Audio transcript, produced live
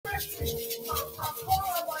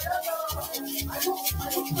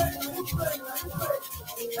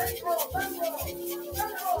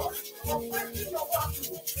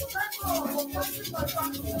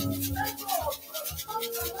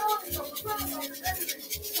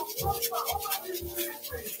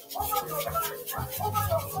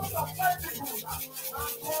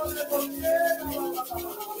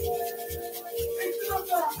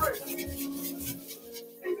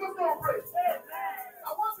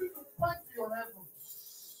I want you to point to your heavens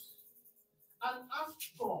and ask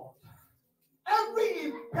God, every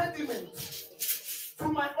impediment to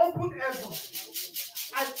my open heaven,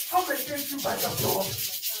 I come against you by the blood.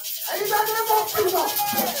 In the name of Jesus,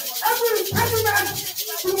 every impediment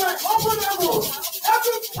to my open heaven,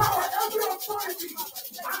 every power, every authority,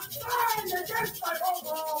 I'm trying against my own.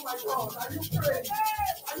 Oh my God, are you praying?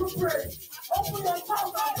 Are you praying? Open your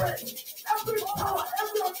mouth and pray. Every power,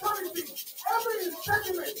 every authority, every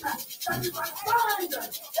impediment that is assigned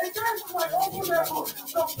against my open heaven,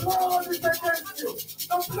 the blood is against you.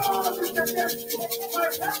 The blood is against you. My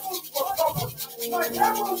heavens were open. My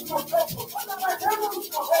heavens were open. My heavens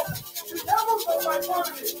were open. The heavens of my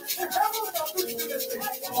family, the heavens of this ministry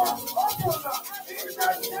was open in the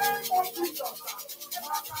name of Jesus.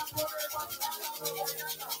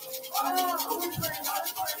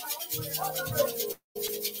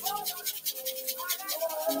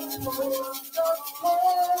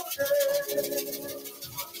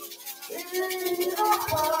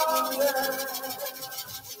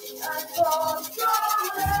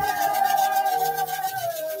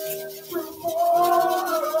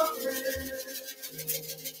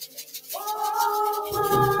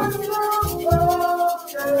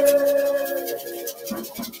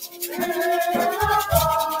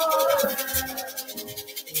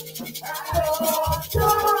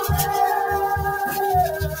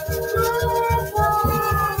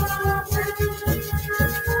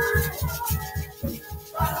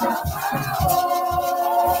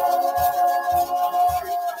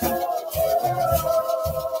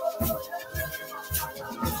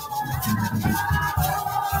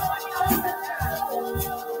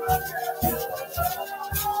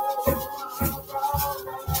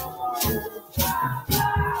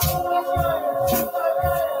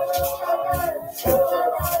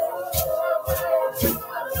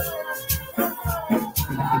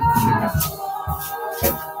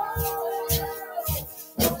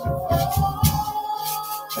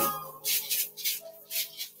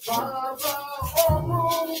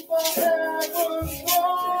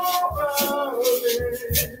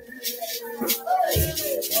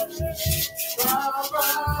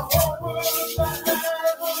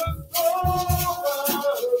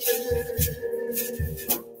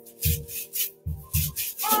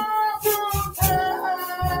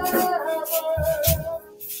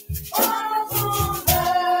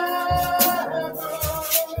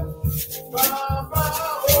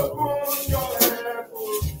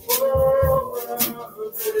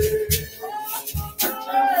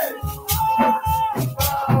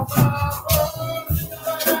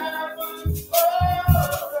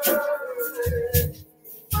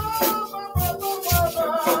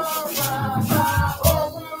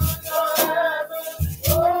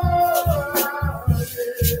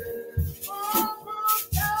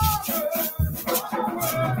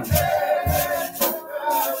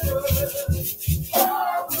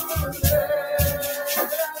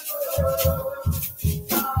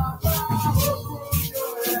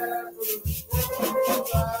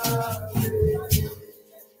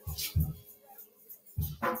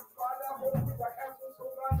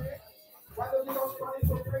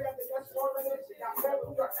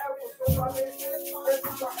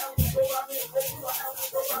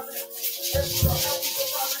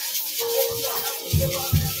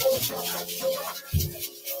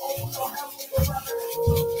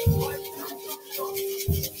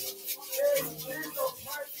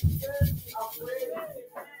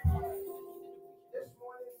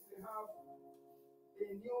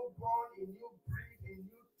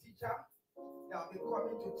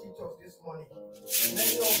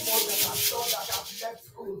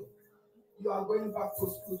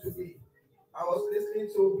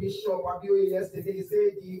 Yesterday, he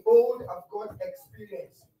said the old have got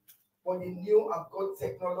experience, but the new have got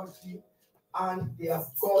technology and they have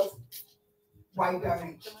got wider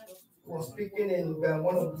reach. He was speaking in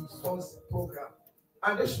one of the son's program.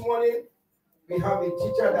 And this morning, we have a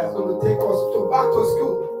teacher that's going to take us back to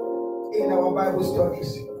school in our Bible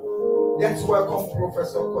studies. Let's welcome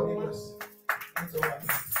Professor Cornelius.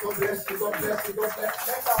 God bless you, God bless you, God bless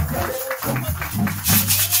you.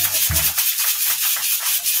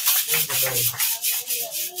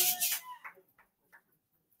 Let's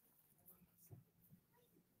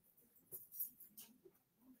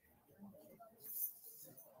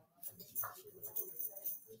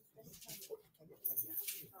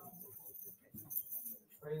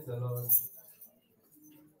Praise the Lord. I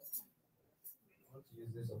want to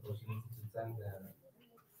use this opportunity to thank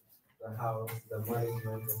the house, the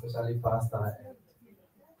management, especially Pastor and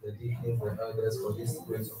the deacons, the elders for this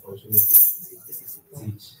great opportunity to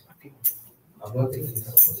teach. I've not taken this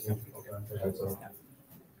opportunity for granted at all.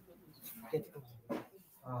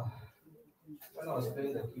 When I was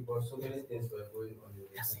playing the keyboard, so many things were going on in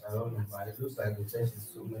it. I don't know, but it looks like the church is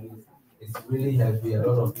so many. It's really heavy. A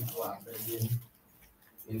lot of people are begging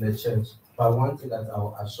in the church. But one thing that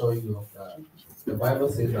I'll assure you of that, the Bible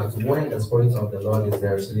says that when the Spirit of the Lord is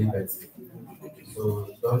there, is liberty. So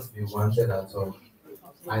don't be wanted at all.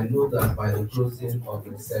 I know that by the closing of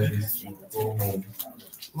the service, you go home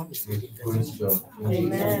with great joy.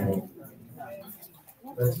 Amen.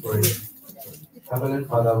 Let's pray. Heavenly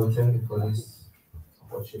Father, we thank you for this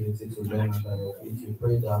opportunity to learn under your feet. We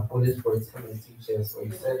pray that Holy Spirit come and teach us. For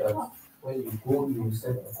you said that when you go, you will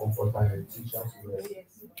send a comforter and a teacher to us.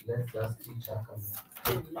 Let that teacher come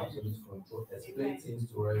and take absolute control, explain things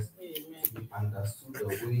to us to be understood the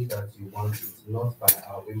way that you want it, not by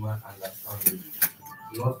our human understanding,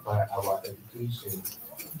 not by our education,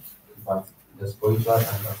 but the spiritual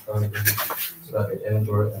understanding, so that the end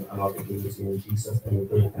word and our ability in Jesus' name we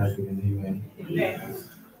pray and amen.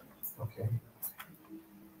 Okay.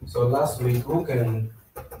 So last week, who can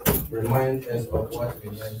remind us of what we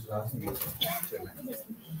learned last week?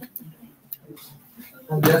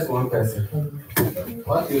 Just one person.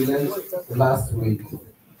 What you learned last week?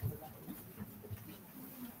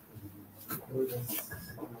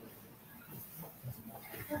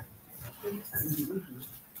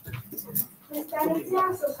 Christianity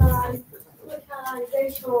and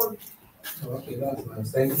socialization. Okay, that's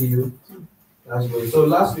nice. Thank you. That's great. So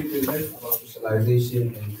last week we learned about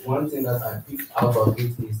socialization, and one thing that I picked out of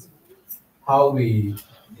it is how we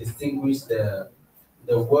distinguish the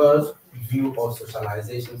world view of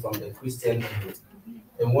socialization from the Christian view.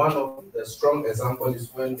 And one of the strong examples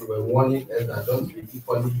is when we were warning us that don't be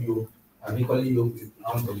equally yoked with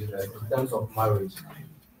unbelievers in terms of marriage.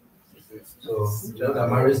 So you know that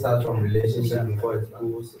marriage starts from relationship before it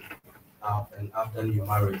goes up and after you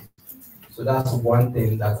marry. So that's one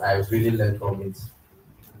thing that I really learned from it.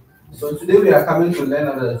 So today we are coming to learn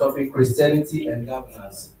about the topic Christianity and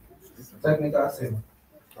governance. Technical thing.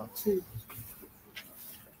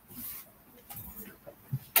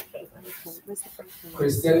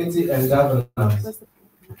 Christianity and governance.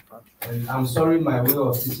 And I'm sorry, my way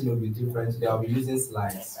of teaching will be different today. I'll be using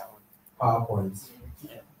slides, PowerPoint.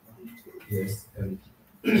 Yes, and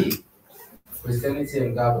Christianity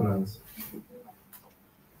and governance.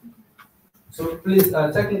 So please,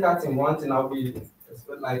 technical thing, one thing I'll be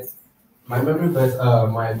like my memory verse,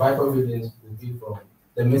 my Bible readings will be from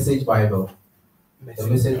the Message Bible. The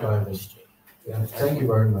Message Bible. Yeah, thank you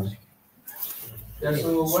very much. Yeah,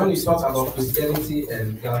 so when we talk about Christianity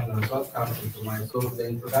and governance, what comes into mind? So the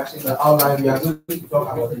introduction, the outline, we are going to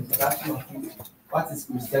talk about the introduction of what is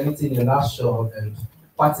Christianity in a nutshell and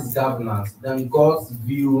what is governance. Then God's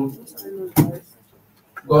view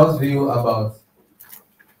about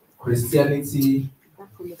Christianity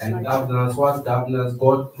and governance, what governance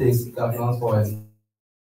God takes governance for, and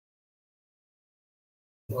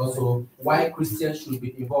also why Christians should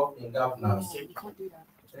be involved in governance.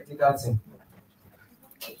 Technical thing.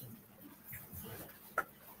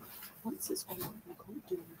 Once it's on, you can't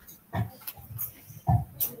do anything.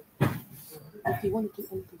 If you want to do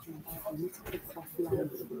anything in your life, you need to pick offline.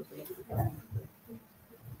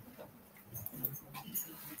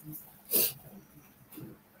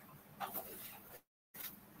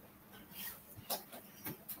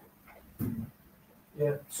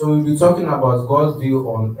 Yeah. So we'll be talking about God's view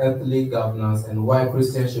on earthly governance and why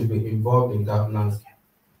Christians should be involved in governance,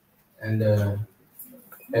 and a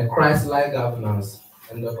Christ-like governance.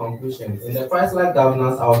 And the conclusion. In the Christ-like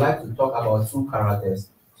governance, I would like to talk about two characters.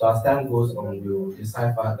 So as time goes on, we'll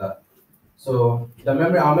decipher that. So our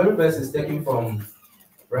memory verse is taken from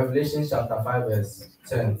Revelation chapter 5, verse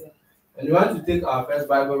 10. And we want to take our first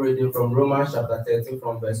Bible reading from Romans chapter 13,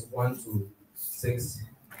 from verse 1 to 6.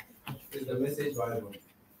 It's the Message Bible.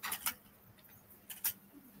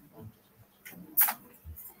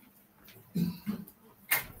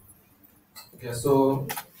 Okay, so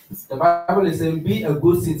the Bible is saying, be a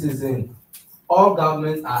good citizen. All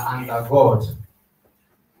governments are under God.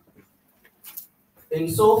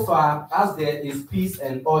 Insofar as there is peace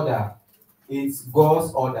and order, it's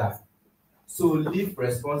God's order. So live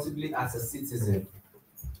responsibly as a citizen.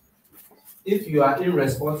 If you are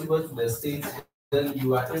irresponsible to the state, then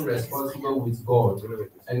you are irresponsible with God.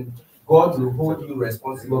 And God will hold you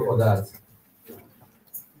responsible for that.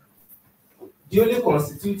 duly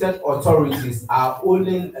constituted authorities are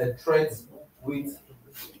holding a threat with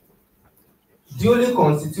duly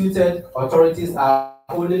constituted authorities are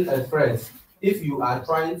holding a threat if you are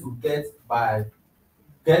trying to get by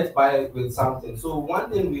with something. So one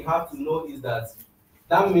thing we have to know is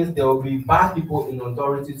that means there will be bad people in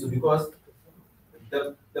authority too, because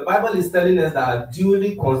the Bible is telling us that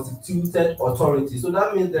duly constituted authority. So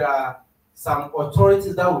that means there are some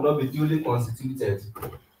authorities that will not be duly constituted.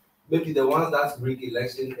 Maybe the ones that rig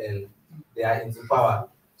election and they are into power.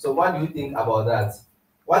 So what do you think about that?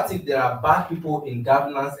 What if there are bad people in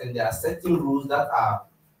governance and there are certain rules that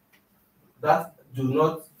do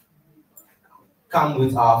not come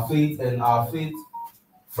with our faith and our faith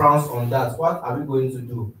frowns on that? What are we going to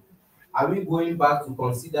do? Are we going back to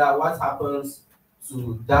consider what happens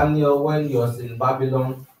to Daniel when he was in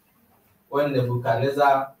Babylon, when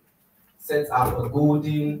Nebuchadnezzar set up a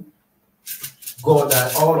golden God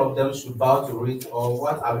that all of them should bow to it, or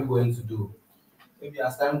what are we going to do? Maybe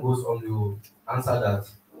as time goes on, we will answer that.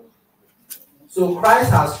 So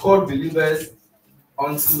Christ has called believers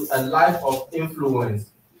onto a life of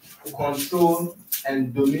influence, control,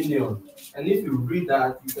 and dominion. And if you read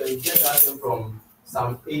that, you can get that from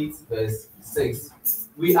Psalm 8, verse 6.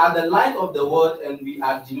 We are the light of the world and we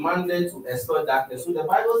are demanded to expel darkness. So the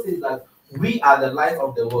Bible says that we are the light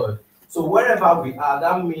of the world. So wherever we are,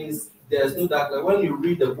 that means there's no darkness. When you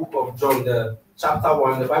read the book of John, the chapter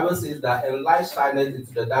 1, the Bible says that and light shineth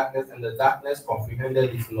into the darkness and the darkness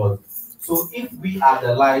comprehended it not. So if we are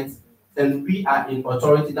the light and we are in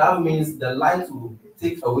authority, that means the light will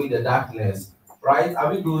take away the darkness. Right?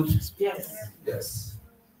 Are we good? Yes. Yes.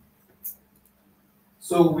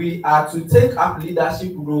 So we are to take up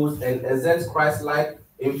leadership roles and exert Christ-like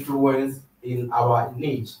influence in our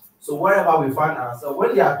niche. So wherever we find ourselves,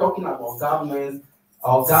 when we are talking about government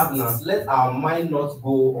or governance, let our mind not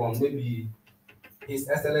go on maybe His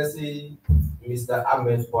Excellency Mr.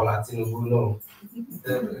 Ahmed Bola Tinubu. No,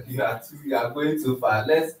 you are going too far.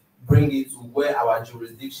 Let's bring it to where our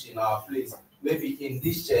jurisdiction, our place. Maybe in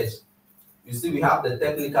this church, you see, we have the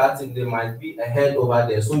technical team. They might be a head over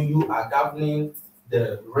there. So you are governing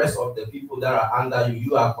the rest of the people that are under you.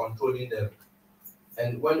 You are controlling them.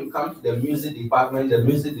 And when you come to the music department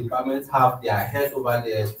have their head over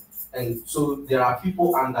there. And so there are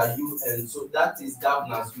people under you. And so that is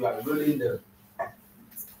governance. You are ruling them,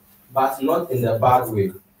 but not in a bad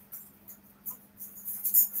way.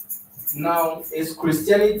 Now, it's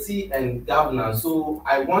Christianity and governance. So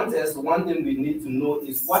one thing we need to know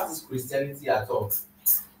is, what is Christianity at all?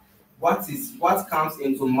 What comes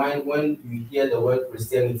into mind when you hear the word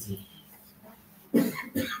Christianity?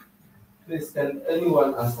 Please, can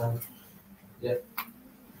anyone answer? Yeah.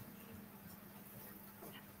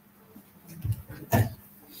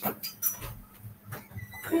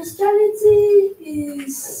 Christianity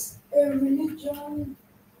is a religion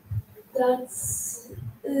that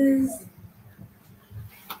is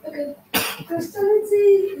okay. Christianity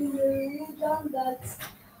is a religion that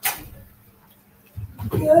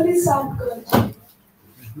they only serve God.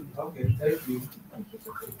 Okay, thank you.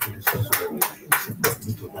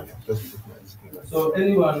 So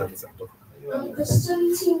anyone?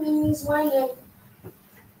 Christianity means when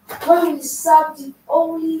we serve the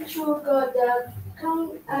only true God that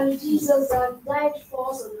come and Jesus that died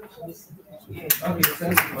for us on the cross. Okay, thank you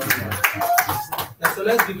very much. Yeah, so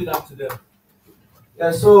let's give it up to them.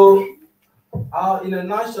 Yeah, so in a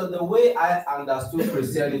nutshell, the way I understood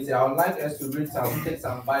Christianity, I would like us to take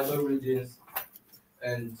some Bible readings.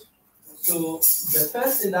 And so the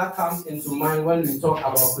first thing that comes into mind when we talk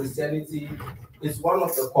about Christianity is one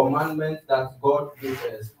of the commandments that God gave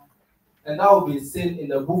us. And that will be seen in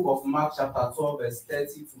the book of Mark chapter 12, verse 30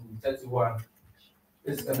 to 31.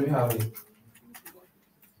 Please, can we have it?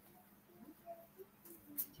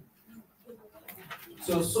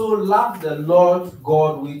 So love the Lord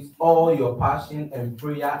God with all your passion and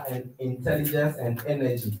prayer and intelligence and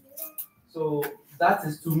energy. So that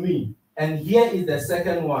is to me. And here is the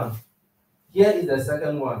second one.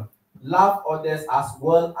 Love others as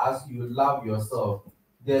well as you love yourself.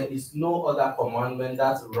 There is no other commandment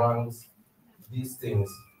that ranks these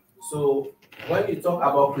things. So when you talk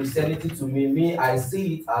about Christianity, to me, I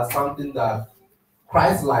see it as something that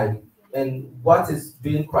Christ-like. And what is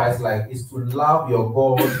being Christ-like is to love your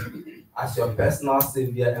God as your personal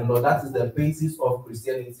savior. And Lord, that is the basis of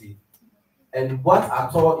Christianity. And what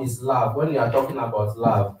at all is love? When you are talking about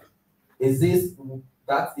love, is this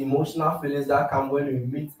that emotional feelings that come when we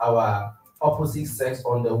meet our opposite sex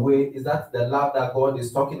on the way? Is that the love that God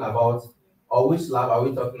is talking about? Or which love are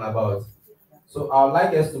we talking about? So I would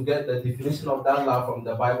like us to get the definition of that love from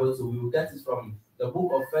the Bible. So we will get it from the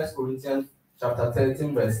book of 1 Corinthians chapter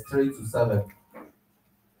 13, verse 3 to 7.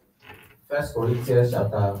 1 Corinthians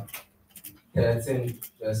chapter 13,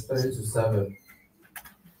 verse 3 to 7.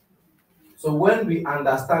 So when we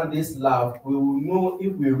understand this love, we will know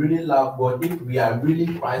if we really love God, if we are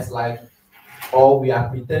really Christ-like, or we are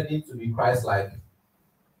pretending to be Christ-like.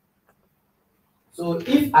 So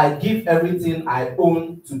if I give everything I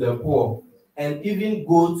own to the poor, and even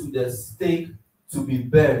go to the stake to be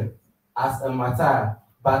burned as a martyr,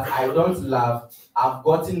 but I don't love, I've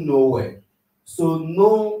gotten nowhere. So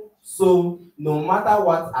no matter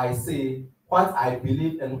what I say, what I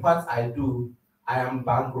believe, and what I do, I am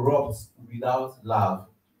bankrupt without love.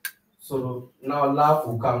 So now love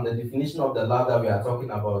will come, the definition of the love that we are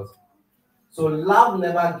talking about. So love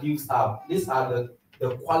never gives up. These are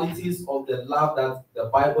the qualities of the love that the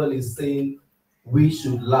Bible is saying we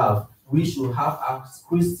should love. We should have as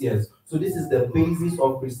Christians. So this is the basis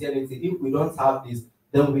of Christianity. If we don't have this,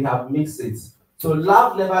 then we have mixed it. So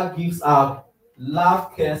love never gives up.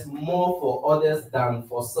 Love cares more for others than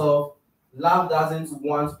for self. Love doesn't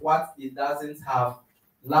want what it doesn't have.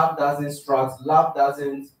 Love doesn't strut. Love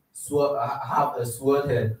doesn't have a sword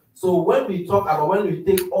head. So when we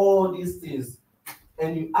take all these things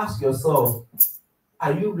and you ask yourself,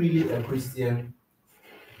 are you really a Christian?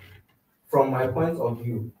 From my point of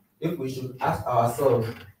view, if we should ask ourselves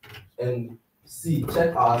and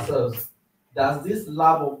check ourselves, does this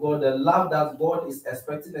love of God, the love that God is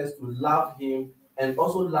expecting us to love Him and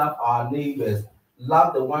also love our neighbors,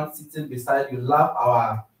 love the one sitting beside you, love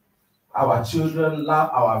our children, love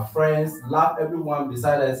our friends, love everyone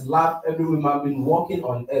beside us, love every human being walking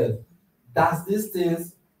on earth. Does these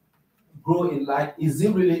things grow in life? Is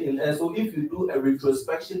it really in us? So if you do a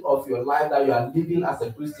retrospection of your life that you are living as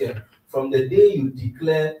a Christian, from the day you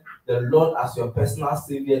declare the Lord as your personal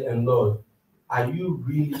Savior and Lord, are you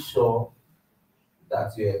really sure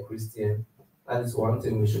that you're a Christian? That is one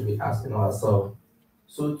thing we should be asking ourselves.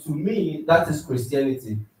 So to me, that is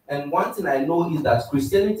Christianity. And one thing I know is that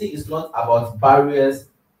Christianity is not about barriers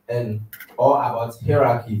or about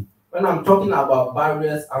hierarchy. When I'm talking about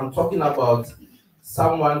barriers, I'm talking about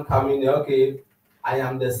someone coming, okay, I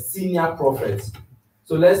am the senior prophet.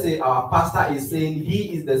 So let's say our pastor is saying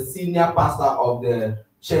he is the senior pastor of the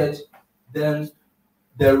church, then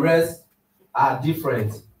the rest are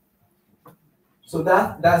different. So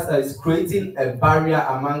that's creating a barrier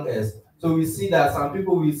among us. So we see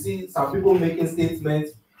some people making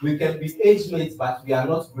statements. We can be age mates, but we are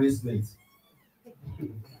not grace mates.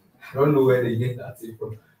 I don't know where they get that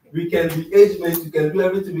from. We can be age mates, we can do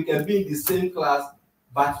everything, we can be in the same class,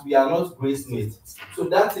 but we are not grace mates. So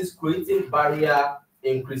that is creating barrier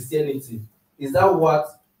in Christianity. Is that what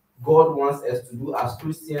God wants us to do as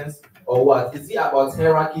Christians, or what? Is it about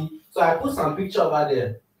hierarchy? So I put some picture over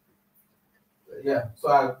there. Yeah,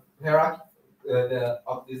 so hierarchy, the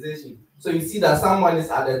organization. So you see that someone is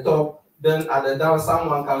at the top, then at the down,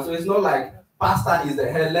 someone comes. So it's not like pastor is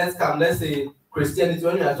the head. Let's say Christianity.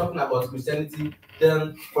 When you are talking about Christianity,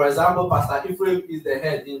 then, for example, Pastor Ephraim is the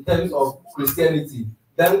head in terms of Christianity.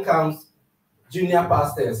 Then comes junior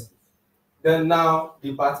pastors. Then now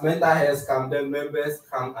departmental heads come, then members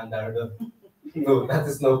come under them. No, that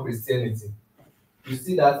is not Christianity. You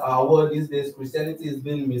see that our world these days, Christianity is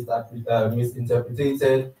being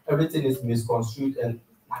misinterpreted, everything is misconstrued, and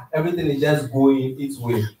everything is just going its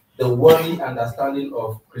way. The worldly understanding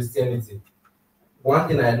of Christianity. One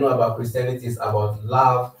thing I know about Christianity is about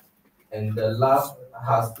love, and the love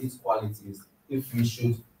has its qualities. If you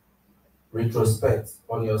should retrospect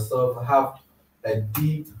on yourself, have a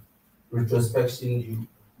deep retrospection,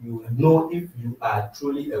 you know if you are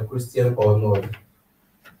truly a Christian or not.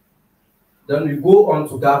 Then we go on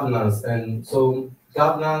to governance, and so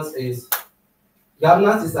governance is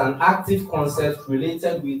an active concept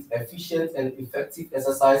related with efficient and effective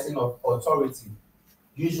exercising of authority,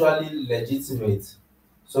 usually legitimate.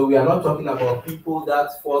 So we are not talking about people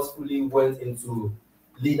that forcefully went into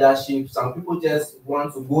leadership. Some people just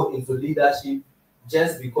want to go into leadership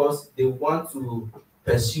just because they want to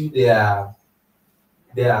pursue their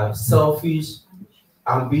selfish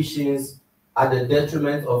ambitions at the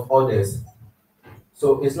detriment of others.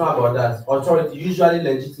 So it's not about that. Authority, usually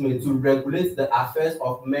legitimate, to regulate the affairs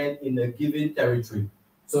of men in a given territory.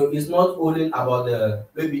 So it's not only about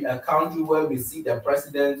maybe a country where we see the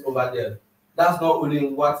president over there. That's not only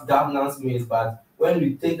what governance means, but when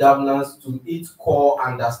we take governance to its core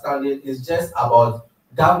understanding, it's just about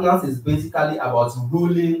governance is basically about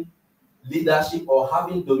ruling, leadership, or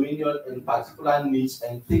having dominion in particular niche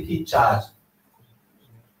and taking charge.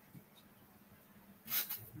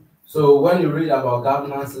 So when you read about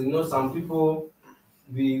governance, some people,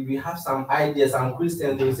 we have some ideas, some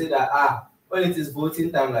Christians, they say that, when it is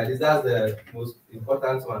voting time like this, that's the most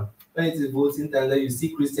important one. When it is voting time, then you see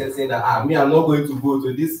Christians saying that, me, I'm not going to vote.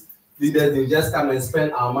 So this leaders, they just come and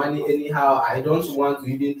spend our money anyhow. I don't want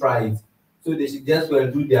to even try it. So they should just go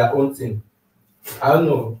and do their own thing. I don't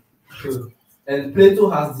know. So, and Plato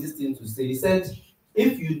has this thing to say. He said,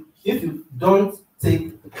 if you don't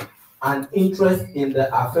take an interest in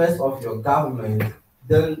the affairs of your government,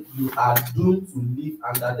 then you are doomed to live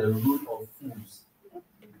under the rule of fools.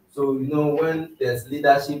 So, when there's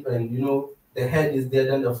leadership and, the head is there,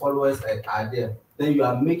 then the followers are there. Then you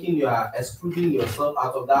are excluding yourself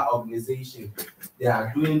out of that organization. They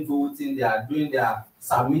are doing voting, they are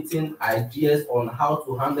submitting ideas on how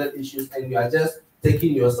to handle issues, and you are just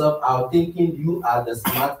taking yourself out, thinking you are the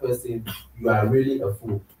smart person. You are really a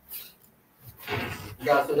fool.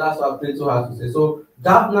 So that's what Plato has to say. So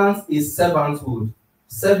governance is servanthood,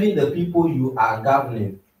 serving the people you are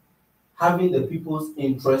governing, having the people's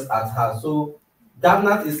interest at heart. So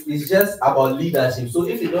governance is just about leadership. So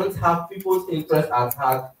if you don't have people's interest at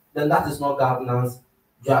heart, then that is not governance.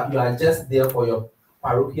 You are just there for your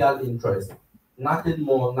parochial interest. Nothing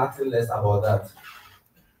more, nothing less about that.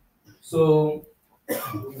 So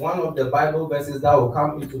one of the Bible verses that will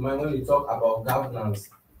come into mind when we talk about governance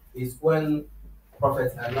is when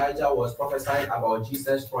Prophet Elijah was prophesying about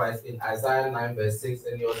Jesus Christ in Isaiah 9 verse 6,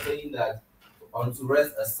 and he was saying that unto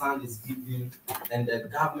rest a son is given, and the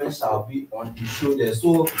government shall be on his shoulders.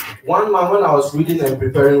 So one man, when I was reading and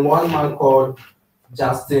preparing, one man called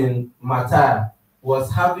Justin Matthias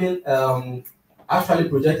was having actually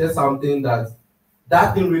projected something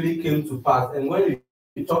that thing really came to pass. And when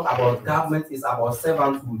we talk about government, is about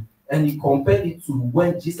servanthood, and he compared it to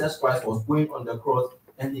when Jesus Christ was going on the cross,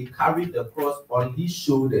 and he carried the cross on his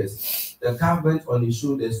shoulders, the government on his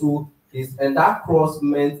shoulders. So and that cross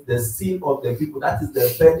meant the sin of the people. That is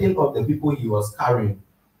the burden of the people he was carrying.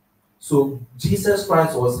 So Jesus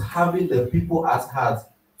Christ was having the people at heart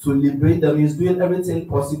to liberate them. He's doing everything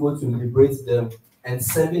possible to liberate them and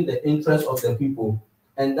serving the interest of the people.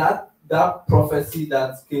 And that prophecy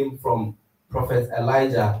that came from Prophet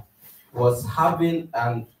Elijah was having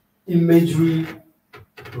an imagery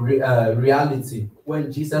reality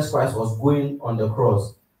when Jesus Christ was going on the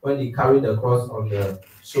cross, when he carried the cross on the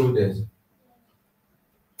shoulders.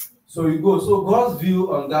 So you go. So God's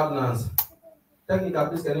view on governance. Technical,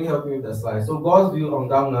 please can you help me with the slide? So God's view on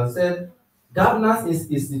governance said, governance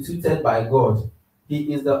is instituted by God.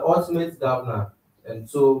 He is the ultimate governor. And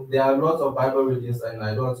so there are lots of Bible readings, and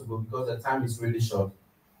I don't want to go because the time is really short.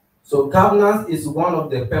 So governance is one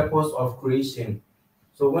of the purpose of creation.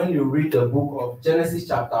 So when you read the book of Genesis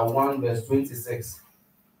chapter 1 verse 26,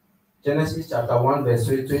 Genesis chapter 1 verse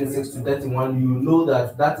 26 to 31, you know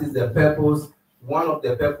that is the purpose. One of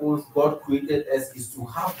the purpose God created us is to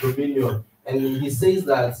have dominion. And he says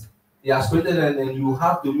that he has created and you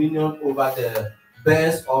have dominion over the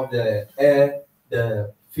birds of the air,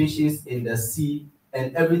 the fishes in the sea,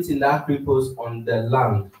 and everything that creepers on the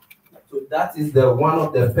land. So that is one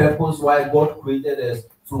of the purpose why God created us,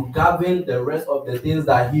 to govern the rest of the things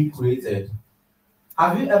that he created.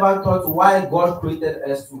 Have you ever thought why God created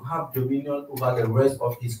us to have dominion over the rest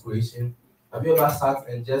of his creation? Have you ever sat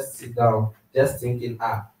and just sit down, just thinking,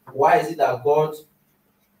 why is it that God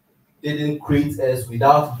didn't create us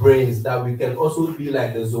without brains, that we can also be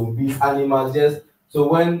like the zombies, animals? So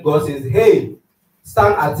when God says, hey,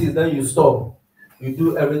 stand at it, then you stop. You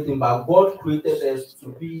do everything. But God created us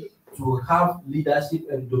to have leadership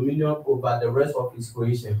and dominion over the rest of his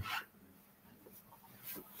creation.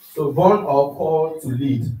 So born or called to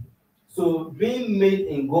lead. So being made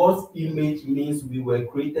in God's image means we were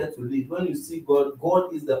created to lead. When you see God,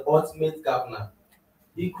 God is the ultimate governor.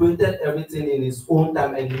 He created everything in his own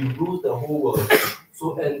time and he rules the whole world.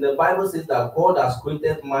 So, and the Bible says that God has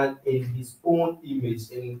created man in his own image.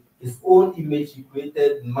 In his own image, he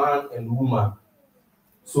created man and woman.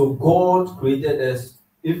 So God created us.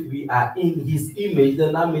 If we are in his image,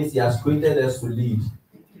 then that means he has created us to lead.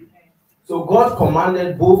 So God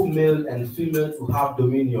commanded both male and female to have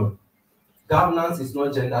dominion. Governance is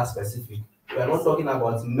not gender specific. We are not talking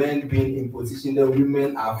about men being in position that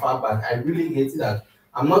women are far back. I really hate that.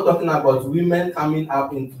 I'm not talking about women coming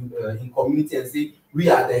up into in community and say, we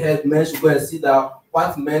are the head, men should go and sit down.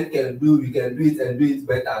 What men can do, we can do it and do it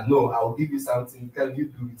better. No, I'll give you something. Can you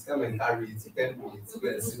do it? Come and carry it. You can do it. Go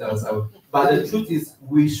and sit down. But the truth is,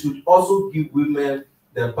 we should also give women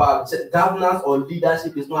the power. Governance or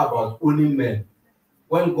leadership is not about only men.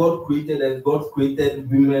 When God created us, God created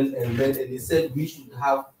women and men, and he said we should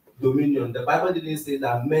have dominion. The Bible didn't say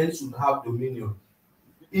that men should have dominion,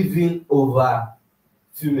 even over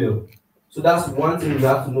female. So that's one thing you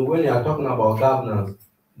have to know when you are talking about governance.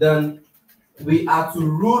 Then We are to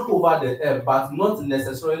rule over the earth, but not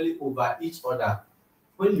necessarily over each other.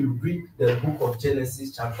 When you read the book of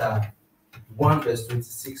Genesis chapter 1 verse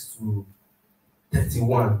 26 to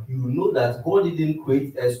 31, you know that God didn't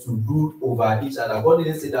create us to rule over each other. God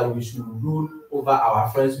didn't say that we should rule over our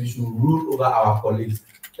friends, we should rule over our colleagues.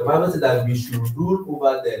 The Bible says that we should rule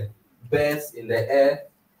over the birds in the air,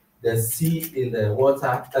 the sea in the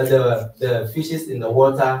water, the fishes in the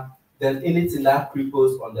water, then anything that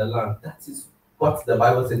creepers on the land. That is what the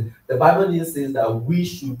Bible says. The Bible didn't say that we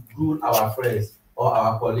should rule our friends or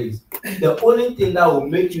our colleagues. The only thing that will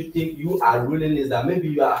make you think you are ruling is that maybe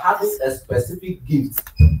you are having a specific gift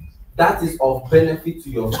that is of benefit to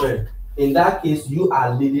your friend. In that case, you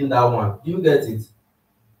are leading that one. Do you get it?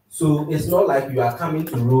 So it's not like you are coming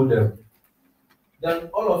to rule them. Then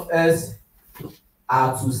all of us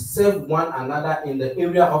are to serve one another in the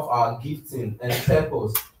area of our gifting and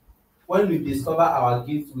purpose. When we discover our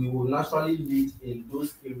gifts, we will naturally lead in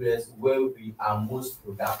those areas where we are most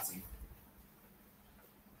productive.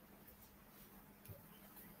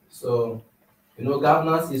 So,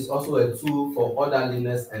 governance is also a tool for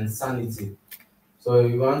orderliness and sanity. So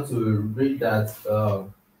you want to read that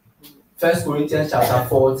 1 Corinthians chapter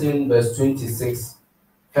 14, verse 26.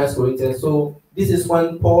 1 Corinthians. So this is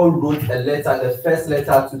when Paul wrote a letter, the first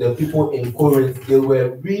letter to the people in Corinth.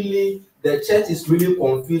 The church is really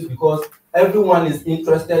confused because everyone is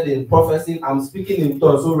interested in prophesying. I'm speaking in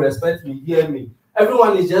tongues, so respect me, hear me.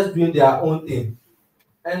 Everyone is just doing their own thing.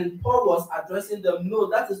 And Paul was addressing them, no,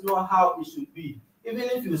 that is not how it should be. Even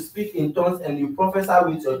if you speak in tongues and you prophesy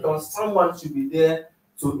with your tongues, someone should be there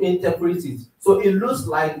to interpret it. So it looks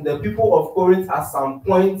like the people of Corinth at some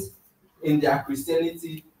point in their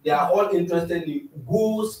Christianity, they are all interested in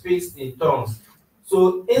who speaks in tongues.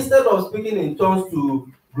 So instead of speaking in tongues to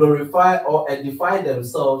glorify or edify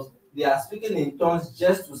themselves, they are speaking in tongues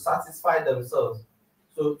just to satisfy themselves.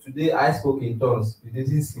 So today I spoke in tongues. You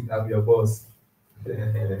didn't speak, I'm your boss.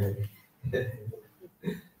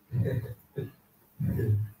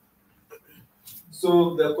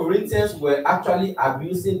 So the Corinthians were actually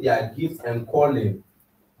abusing their gifts and calling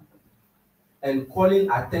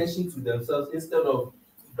attention to themselves instead of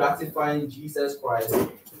gratifying Jesus Christ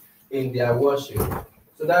in their worship.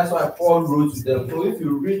 So that's why Paul wrote to them. So if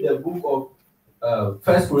you read the book of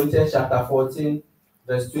 1 Corinthians chapter 14,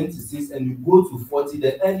 verse 26, and you go to 40,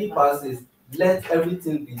 the early passages, let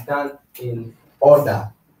everything be done in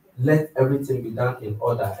order. Let everything be done in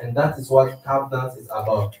order. And that is what covenant is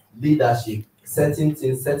about. Leadership. Setting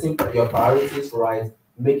your priorities right,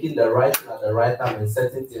 making the right thing at the right time, and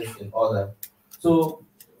setting things in order. So,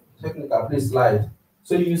 technical, please slide.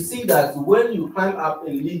 So you see that when you climb up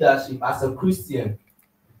in leadership as a Christian,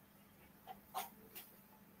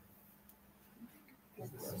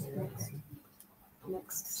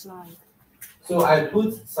 next slide. So I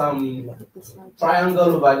put some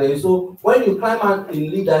triangle over there. So when you climb up in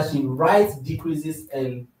leadership, right decreases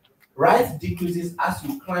as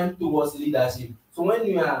you climb towards leadership. So when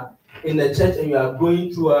you are in the church and you are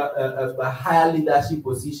going through a higher leadership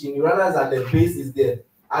position, you realize that the base is there.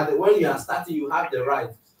 And when you are starting, you have the right.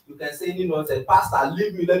 You can say, say, Pastor,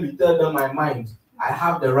 leave me, let me tell them my mind. I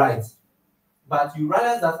have the right. But you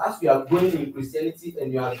realize that as you are going in Christianity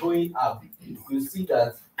and you are going up, you see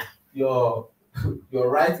that your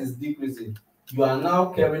right is decreasing. You are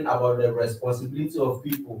now caring about the responsibility of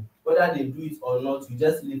people. Whether they do it or not, you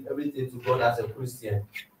just leave everything to God as a Christian.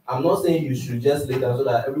 I'm not saying you should just lay down so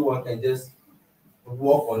that everyone can just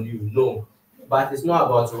walk on you. No. But it's not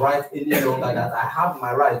about right any longer that I have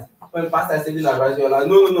my right. When Pastor is saying advice, you're like,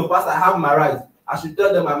 no, Pastor, I have my right. I should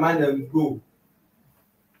tell them my mind and go.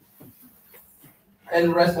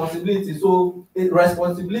 And responsibility. So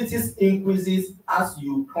responsibilities increases as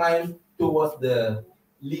you climb towards the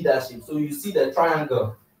leadership. So you see the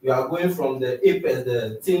triangle. You are going from the apex,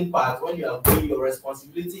 the thin part. When you are going, your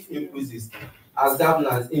responsibility increases. As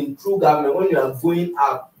governors, in true government, when you are going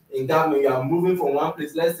up in government, you are moving from one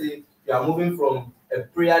place. Let's say you are moving from a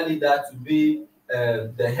prayer leader to be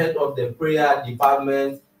the head of the prayer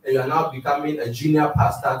department, and you are now becoming a junior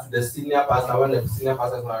pastor to the senior pastor. When the senior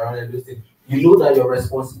pastors are around and those things, you know that your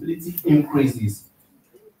responsibility increases,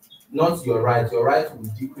 not your right. Your right will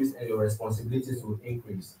decrease and your responsibilities will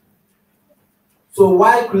increase. So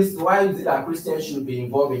why is it that Christians should be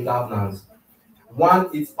involved in governance? One,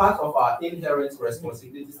 it's part of our inherent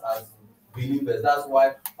responsibilities as believers. That's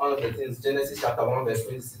why one of the things, Genesis chapter 1, verse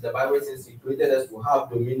 26, the Bible says he created us to have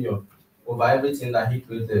dominion over everything that he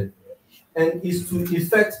created. And is to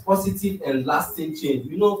effect positive and lasting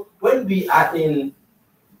change. When we are in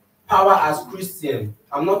power as Christians.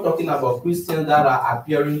 I'm not talking about Christians that are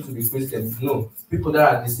appearing to be Christians. No, people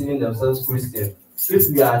that are deceiving themselves Christians.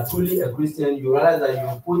 If you are truly a Christian, you realize that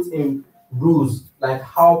you put in rules, like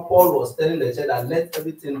how Paul was telling the church that let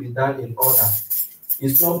everything be done in order.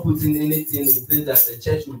 It's not putting anything in place that the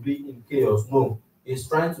church will be in chaos. No, it's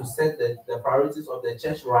trying to set the priorities of the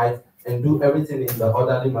church right and do everything in the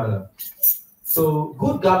orderly manner. So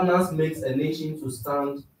good governance makes a nation to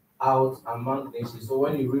stand out among nations. So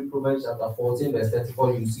when you read Proverbs chapter 14, verse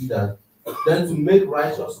 34, you see that. Then to make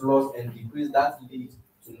righteous laws and decrees that lead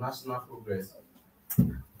to national progress.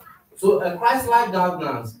 So a Christ-like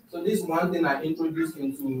governance. So this is one thing I introduced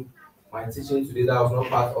into my teaching today that was not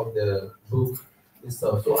part of the book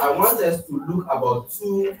itself. So I want us to look about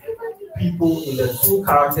two people in the two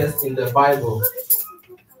characters in the Bible.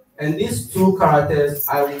 And these two characters,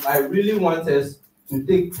 I really want us to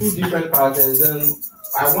take two different characters, and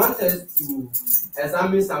I want us to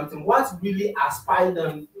examine something. What really inspired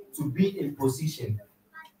them to be in position?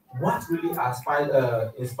 What really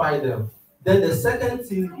inspired them? Then the second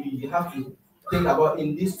thing we have to think about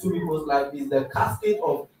in these two people's life is the cascade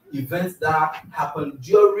of events that happened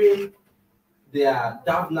during their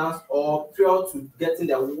governance or prior to getting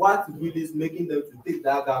there. What really is making them to take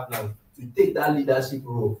that governance, to take that leadership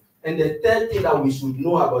role? And the third thing that we should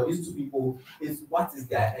know about these two people is what is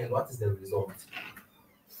their end, what is the result?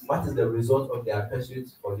 What is the result of their pursuit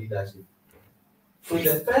for leadership? So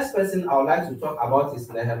the first person I would like to talk about is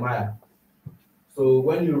Nehemiah. So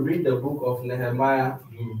when you read the book of Nehemiah,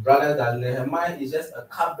 you realize that Nehemiah is just a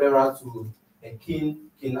cupbearer to a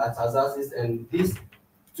King Artaxerxes, and this,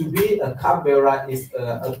 to be a cupbearer is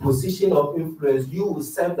a position of influence. You will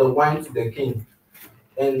serve the wine to the king,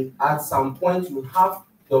 and at some point you have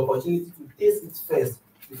the opportunity to taste it first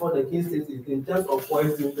before the king tastes it. In terms of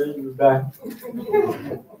poison, then you die.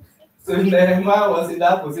 So Nehemiah was in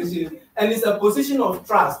that position, and it's a position of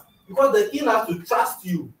trust because the king has to trust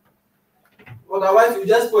you. Otherwise, you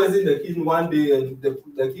just poison the king one day and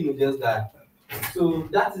the king will just die. So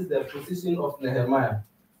that is the position of Nehemiah.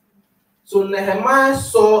 So Nehemiah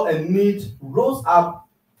saw a need, rose up,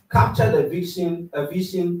 captured a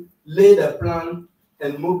vision, laid a plan,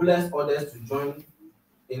 and mobilized others to join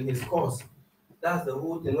in his cause. That's the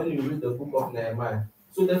whole thing when you read the book of Nehemiah.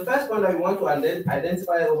 So the first point that we want to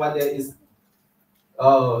identify over there is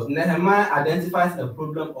Nehemiah identifies a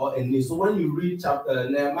problem or a need. So when you read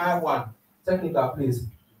Nehemiah 1, technical please,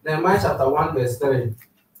 Nehemiah chapter 1 verse 3,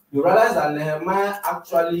 you realize that Nehemiah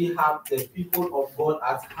actually had the people of God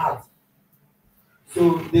at heart.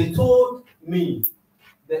 So they told me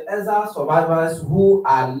the exile survivors who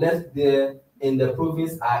are left there in the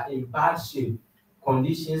province are in bad shape,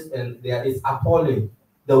 conditions, and there is appalling.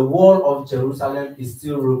 The wall of Jerusalem is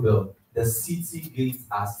still rebuilt. The city gates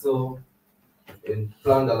are still in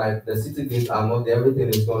plunder, like the city gates are not there, everything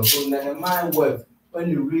is gone. So Nehemiah wept. When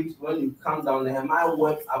you come down, Nehemiah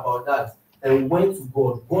wept about that and went to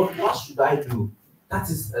God. God, what should I do? That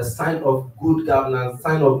is a sign of good governance,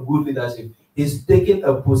 sign of good leadership. He's taking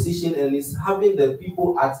a position and he's having the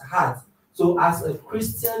people at heart. So as a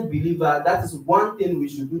Christian believer, that is one thing we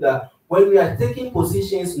should do, that when we are taking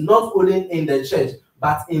positions, not only in the church,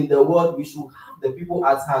 but in the world, we should have the people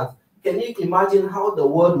at heart. Can you imagine how the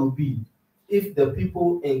world will be if the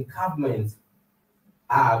people in government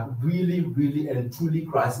are really, really and truly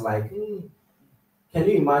Christ-like? Can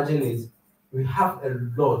you imagine it? We have a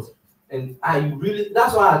lot. And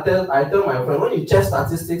that's why I tell my friend, when you check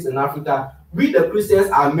statistics in Africa, we the Christians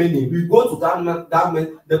are many. We go to government,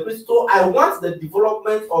 the Christians. So I want the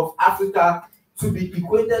development of Africa to be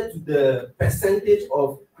equated to the percentage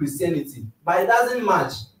of Christianity. But it doesn't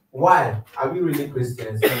match. Why? Are we really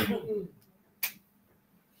Christians?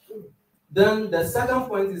 Then the second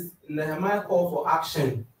point is Nehemiah call for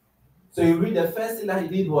action. So you read, the first thing that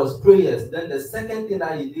he did was prayers. Then the second thing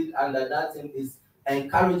that he did under that thing is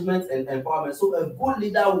encouragement and empowerment. So a good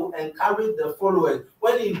leader will encourage the followers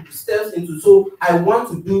when he steps into, so I want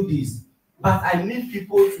to do this, but I need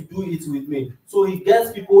people to do it with me. So he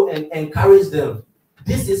gets people and encourage them.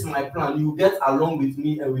 This is my plan. You get along with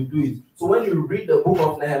me and we do it. So when you read the book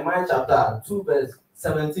of Nehemiah chapter 2 verse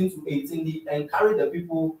 17 to 18, he encouraged the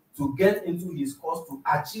people to get into his cause to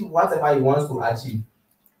achieve whatever he wants to achieve.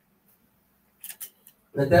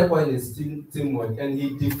 The third point is teamwork, and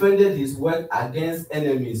he defended his work against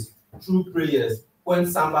enemies through prayers when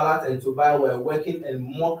Sanballat and Tobiah were working and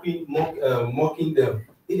mocking them.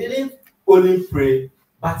 He didn't only pray,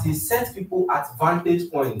 but he set people at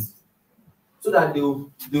vantage points so that they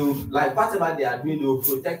will like whatever they are doing, they will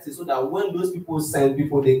protect it, so that when those people send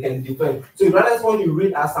people, they can defend. So you realize when you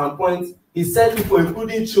read at some point, he said people,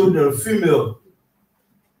 including children, female.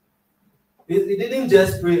 He didn't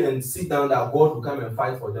just pray and sit down that God will come and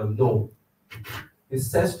fight for them. No. He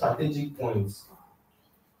set strategic points.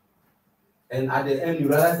 And at the end, you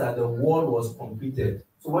realize that the war was completed.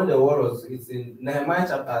 So when the war was, it's in Nehemiah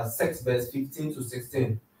chapter 6, verse 15 to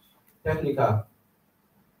 16. Technical.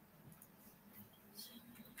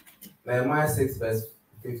 Nehemiah 6, verse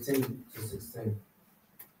 15 to 16.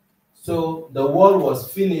 So the war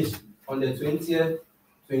was finished on the 20th,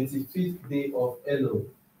 25th day of Elul.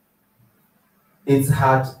 It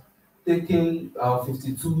had taken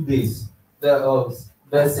 52 days. Verse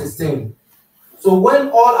 16. So when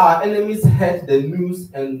all our enemies heard the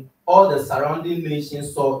news and all the surrounding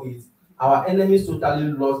nations saw it, our enemies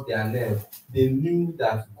totally lost their nerve. They knew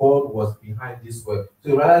that God was behind this work. So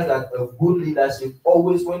you realize that a good leadership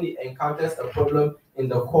always, when he encounters a problem in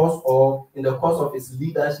the course of his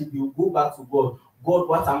leadership, you go back to God. God,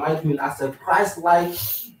 what am I doing? As a Christ-like,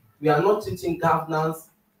 we are not teaching governance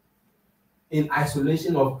in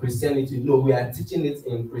isolation of Christianity. No, we are teaching it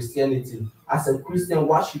in Christianity. As a Christian,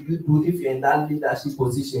 what should you do if you're in that leadership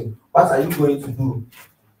position? What are you going to do?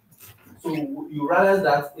 So you realize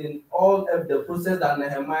that in all of the process that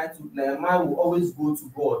Nehemiah took, Nehemiah will always go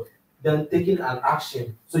to God, then taking an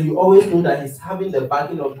action. So you always know that he's having the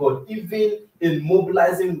backing of God, even in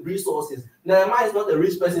mobilizing resources. Nehemiah is not a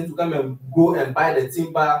rich person to come and go and buy the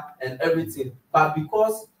timber and everything, but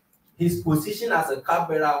because his position as a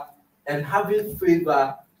cupbearer and having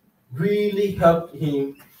favor really helped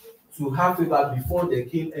him to have favor before the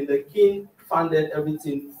king, and the king funded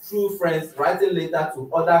everything through friends, writing letters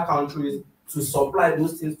to other countries to supply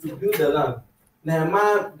those things to build the land.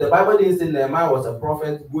 Nehemiah, the Bible didn't say Nehemiah was a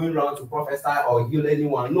prophet going around to prophesy or heal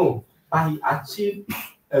anyone. No, but he achieved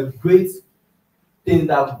a great thing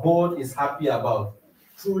that God is happy about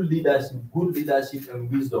through leadership, good leadership and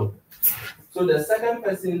wisdom. So the second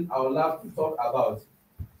person I would love to talk about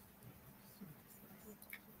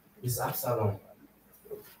is Absalom.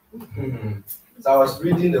 So I was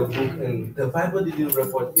reading the book and the Bible didn't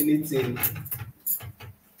record anything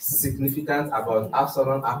significant about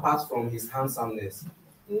Absalom apart from his handsomeness.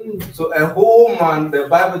 So a whole man, the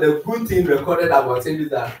Bible, the good thing recorded about him is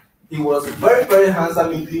that he was very, very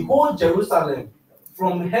handsome in the whole Jerusalem.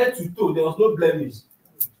 From head to toe, there was no blemish.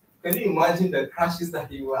 Can you imagine the crashes that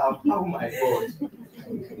he will have? Oh my God.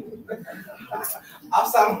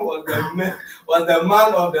 Absalom was the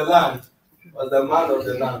man of the land.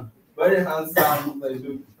 Very handsome.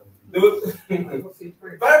 Very,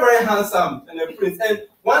 very handsome and a prince. And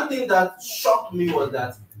one thing that shocked me was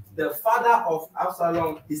that the father of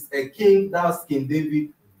Absalom is a king, that was King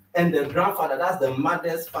David, and the grandfather, that's the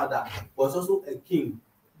mother's father, was also a king.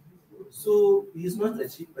 So he's not a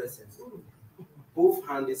cheap person. Both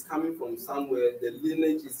hand is coming from somewhere. The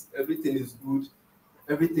lineage is, everything is good.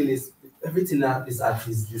 Everything is at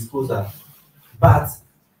his disposal. But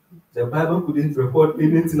the Bible couldn't record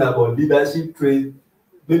anything about leadership traits.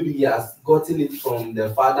 Maybe he has gotten it from the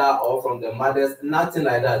father or from the mothers, nothing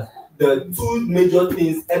like that. The two major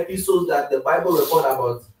things, episodes that the Bible record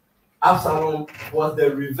about Absalom was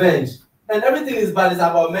the revenge. And everything is bad, it's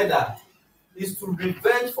about murder. It's to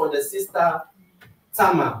revenge for the sister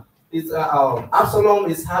Tamar.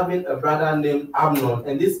 Absalom is having a brother named Amnon,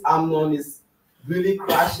 and this Amnon is really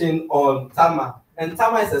crashing on Tamar. And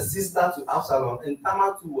Tamar is a sister to Absalom, and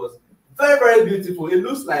Tamar too was very, very beautiful. It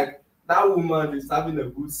looks like that woman is having a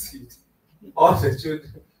good seed. All the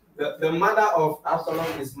children. The mother of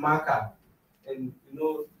Absalom is Maacah, and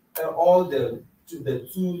all the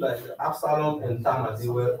two, like Absalom and Tamar, they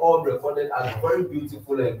were all recorded as very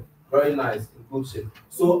beautiful and very nice in good shape.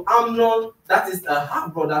 So Amnon, that is a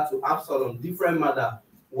half brother to Absalom, different mother,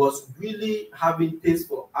 was really having taste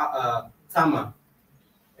for Tamar,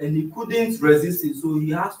 and he couldn't resist it. So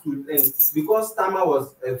he has to, because Tamar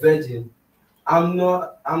was a virgin,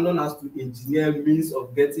 Amnon has to engineer means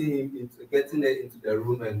of getting her into the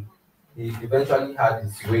room, and he eventually had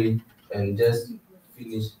his way and just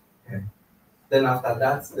finished her. Then after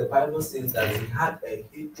that, the Bible says that he had a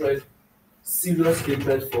hatred, serious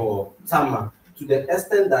hatred for Tamar, to the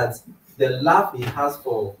extent that the love he has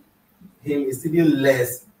for him is even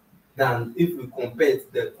less than, if we compare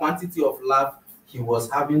it, the quantity of love he was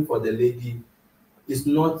having for the lady it's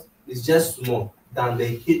just small than the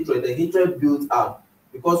hatred. The hatred built up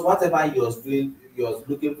because whatever he was doing, he was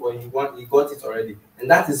looking for, he got it already, and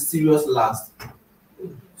that is serious lust.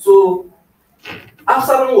 So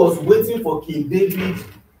Absalom was waiting for King David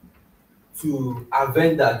to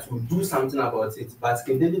avenge that, to do something about it, but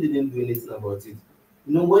King David didn't do anything about it.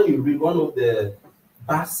 When you read, one of the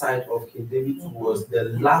bad side of King David was the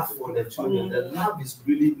love for the children. The love is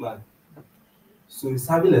really mad. So he's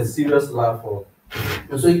having a serious love for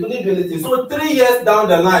And so he couldn't do anything. So 3 years down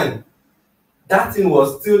the line, that thing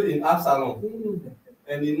was still in Absalom.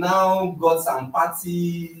 And he now got some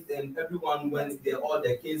party, and everyone went there, all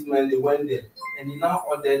the kinsmen, they went there. And he now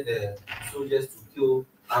ordered the soldiers to kill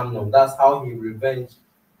Amnon. That's how he revenged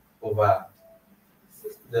over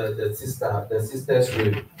the sister's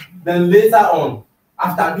rape. Then later on,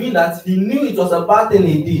 after doing that, he knew it was a bad thing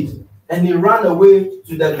he did. And he ran away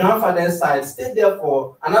to the grandfather's side, stayed there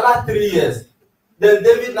for another 3 years. Then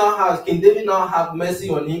King David now have mercy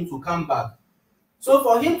on him to come back. So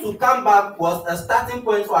for him to come back was a starting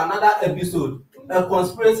point for another episode, a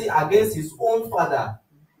conspiracy against his own father.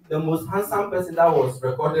 The most handsome person that was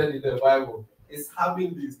recorded in the Bible is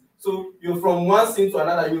having this. So you're from one scene to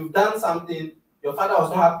another, you've done something, your father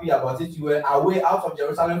was not happy about it, you were away out of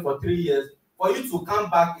Jerusalem for 3 years. For you to come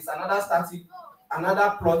back is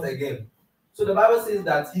another plot again. So the Bible says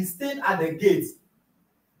that he stayed at the gate.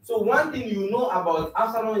 So one thing you know about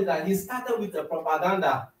Absalom is that he started with a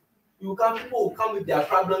propaganda. People will come with their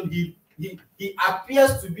problem. He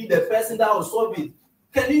appears to be the person that will solve it.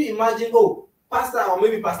 Can you imagine? Oh, Pastor, or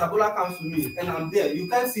maybe Pastor Bola comes to me and I'm there. You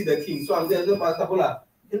can't see the king, so I'm there. No, Pastor Bola.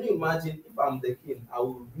 Can you imagine if I'm the king? I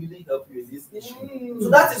will really help you in this issue. So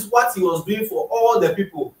that is what he was doing for all the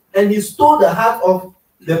people, and he stole the heart of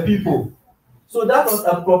the people. So that was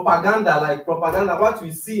a propaganda, what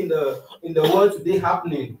we see in the world today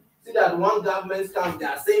happening. See that one government comes, they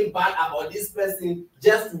are saying bad about this person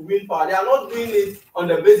just to win power. They are not doing it on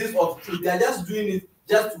the basis of truth. They are just doing it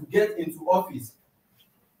just to get into office.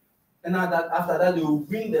 And after that, they will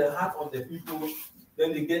win the heart of the people.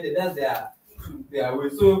 Then they get it. That's their way.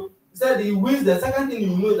 So he said he wins. The second thing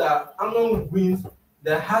you know that Amnon wins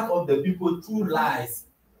the heart of the people through lies.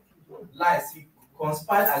 Lies. He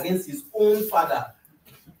conspired against his own father.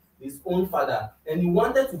 And he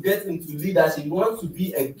wanted to get into leadership. He wants to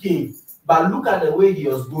be a king, but look at the way he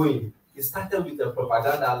was going. He started with the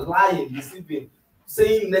propaganda, lying, deceiving,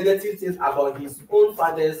 saying negative things about his own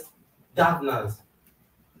father's governance.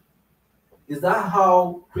 Is that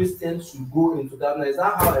how Christians should go into governance? Is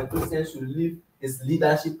that how a Christian should live his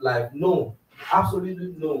leadership life? No,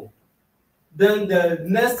 absolutely no. Then the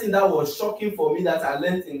next thing that was shocking for me that I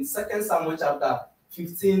learned in 2 Samuel chapter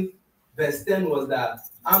 15, verse 10 was that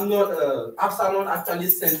Absalom actually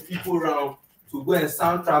sent people around to go and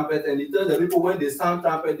sound trumpet, and he told the people when they sound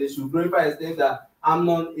trumpet, they should glorify his name, that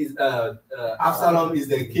Absalom is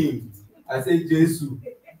the king. I say, Jesus.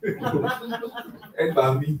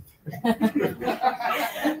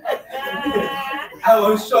 I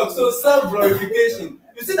was shocked. So self-glorification.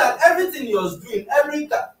 You see that everything he was doing,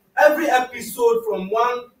 every episode from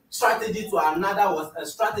one strategy to another was a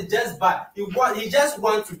strategy just by he just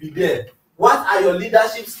wants to be there. What are your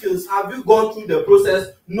leadership skills? Have you gone through the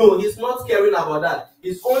process? No, he's not caring about that.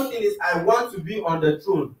 His own thing is, I want to be on the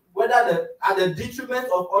throne, whether at the detriment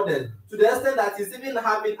of others, to the extent that he's even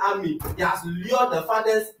having army. He has lured the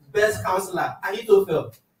father's best counselor,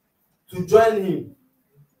 Ahithophel, to join him.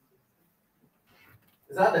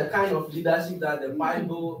 Is that the kind of leadership that the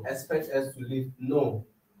Bible expects us to live? No.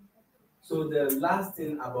 So the last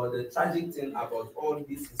thing about the tragic thing about all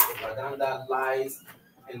this is propaganda, lies,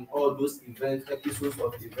 and all those episodes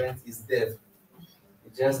of events is death. He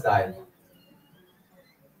just died.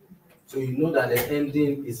 So you know that the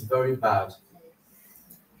ending is very bad.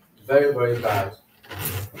 Very, very bad.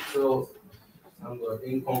 So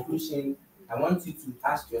in conclusion, I want you to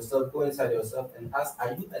ask yourself, go inside yourself and ask,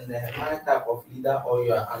 are you a Nehemiah type of leader or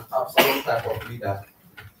you are an Absalom type of leader?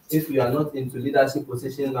 If you are not into leadership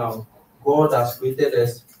position now, God has created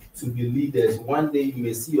us to be leaders. One day you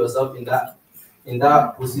may see yourself in that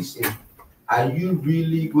position. Are you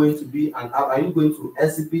really going to be are you going to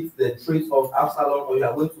exhibit the traits of Absalom, or you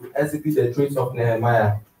are going to exhibit the traits of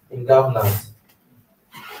Nehemiah in governance?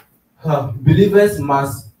 Believers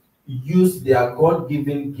must use their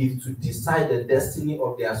God-given gift to decide the destiny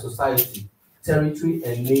of their society, territory,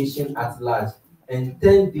 and nation at large, and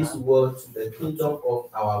turn this world to the kingdom of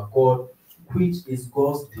our God, which is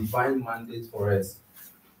God's divine mandate for us.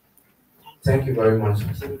 Thank you very much.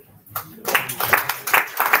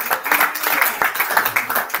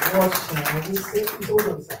 What shall we say?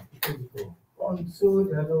 Unto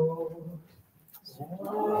the Lord.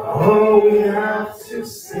 All we have to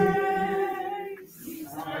say,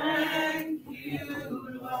 thank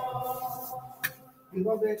you, Lord.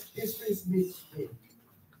 Beloved, history is made.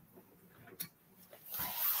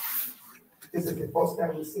 This is the first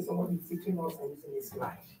time we see somebody teaching us and using his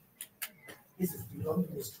life. This is beyond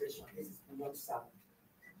illustration. This is beyond sermon.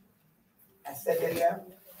 I said earlier,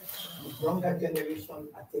 the younger generation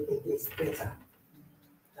are taking things better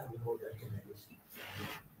than the older generation.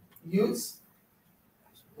 Youth,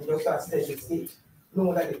 You just start staying the stage. No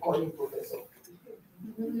wonder they call him professor.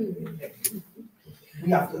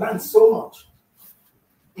 We have learned so much.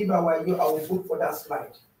 If I were you, I would look for that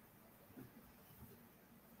slide.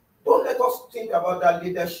 Don't let us think about that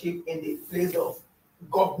leadership in the place of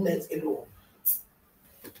government alone.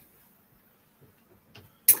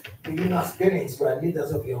 You as parents, you are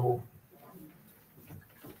leaders of your home.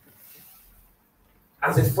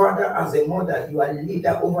 As a father, as a mother, you are a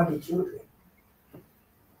leader over the children.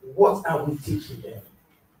 What are we teaching them?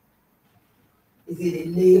 Is it a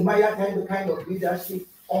Nehemiah kind of leadership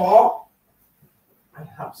or an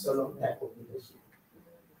Absalom type of leadership?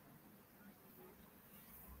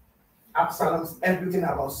 Absalom's everything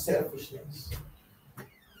about selfishness.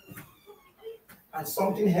 And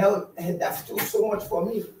something held that stood so much for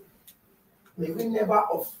me. May we never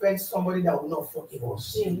offend somebody that will not forgive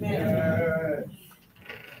us. Amen.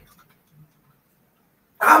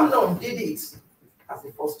 Amnon did it as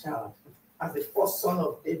the first child, as the first son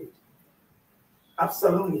of David.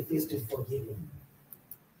 Absalom refused to forgive him.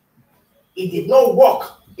 He did not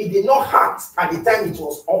walk, he did not act at the time it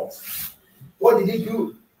was hot. What did he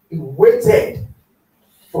do? He waited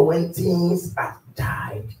for when things had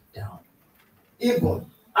died down. Even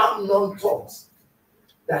Amnon thought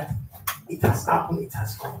that it has happened, it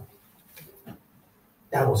has come.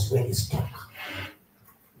 That was when he struck.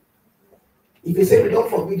 If you say we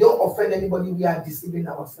don't offend anybody, we are deceiving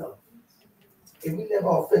ourselves. If we never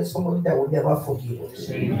offend somebody, that will never forgive us.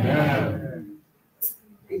 Amen.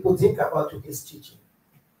 People think about today's teaching.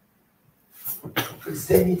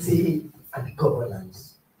 Christianity and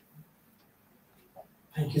governance.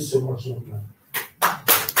 Thank you so much, young man.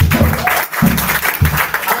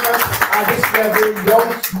 At this level, young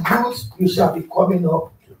youth, you shall be coming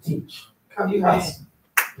up to teach. Can you ask?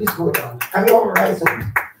 Please go down. Can you all rise up?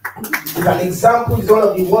 It's an example. Is one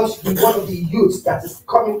of the youths that is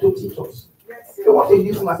coming to teach us. You want to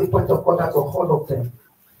use him as a point of contact or all of them.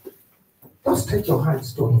 Just stretch your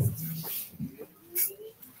hands to him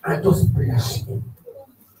and just bless him.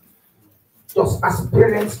 Just as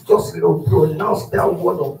parents, just pronounce that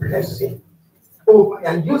word of blessing. Oh,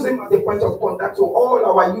 and use him as a point of contact to all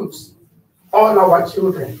our youths, all our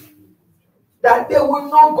children, that they will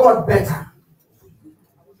know God better.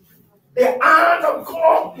 The hand of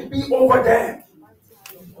God will be over them.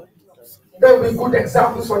 They will be good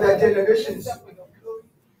examples for their generations.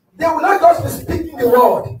 They will not just be speaking the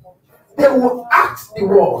word, they will act the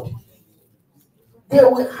word. They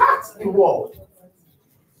will act the word.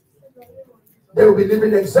 They will be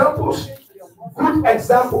living examples, good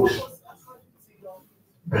examples.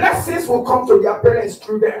 Blessings will come to their parents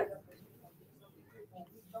through them.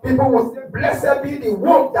 People will say, blessed be the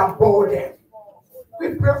womb that bore them.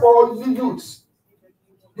 We pray for all you youths.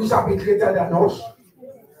 You shall be greater than us.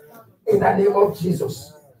 In the name of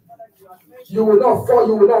Jesus. You will not fall,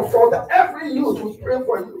 you will not fall. Every youth will pray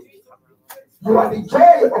for you. You are the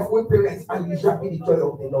joy of we parents, and you shall be the joy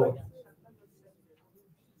of the Lord.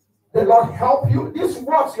 The Lord help you. These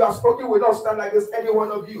words you are spoken will not stand against any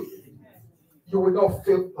one of you. You will not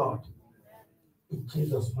fail God. In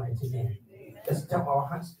Jesus' mighty name. Let's jump our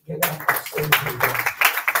hands together and say God.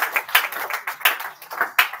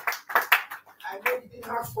 I know you didn't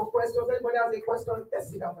ask for questions. Anybody has a question? Let's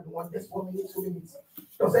sit down for one. Just 1 minute, 2 minutes.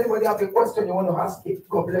 Does anybody have a question you want to ask it?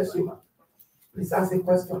 God bless you, man. Please ask a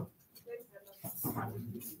question.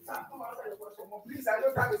 Please, I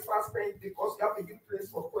know time is fast spent because you have to give place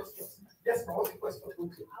for questions. Yes, ma'am, what's the question?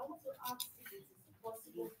 Okay. I want to ask if it is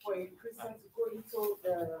possible for a Christian to go into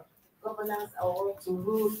the governance or to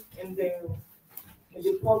rule in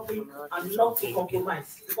the public and not to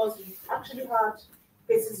compromise, because we've actually had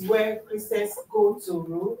cases where Christians go to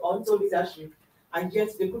rule or into leadership and yet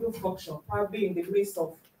they couldn't function, probably in the midst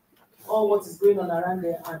of all what is going on around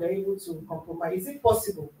there, and they're able to compromise. Is it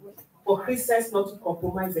possible for Christians not to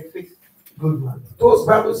compromise their faith? Good man. Those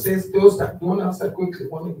Bible says, those that don't answer quickly,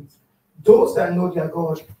 1 minute. Those that know their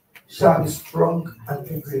God shall be strong and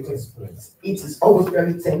do great exploits. It is always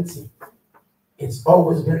very tempting. It's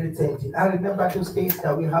always very tempting. I remember those days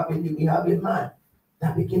that we have a man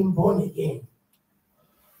that became born again.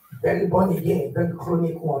 Very born again, very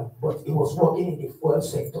chronic one, but he was working in the fuel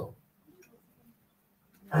sector.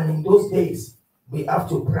 And in those days, we have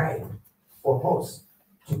to bribe for us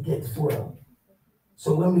to get fuel.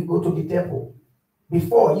 So when we go to the depot,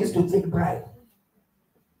 before he used to take bribe,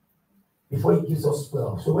 before he gives us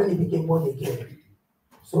fuel. So when he became born again,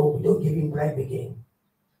 so we don't give him bribe again.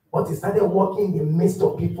 But he started working in the midst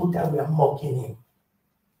of people that were mocking him.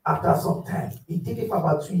 After some time, he did it for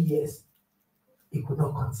about 2 years. He could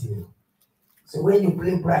not continue. So when you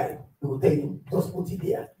bring bribe, he will tell you, just put it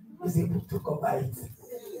there. He's able to cover it.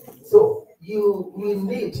 So we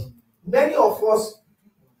need, many of us,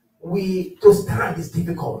 to stand is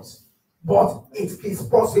difficult, but it is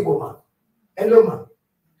possible, man. Hello, man.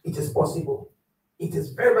 It is possible. It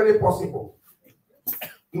is very, very possible.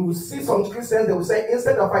 You will see some Christians, they will say,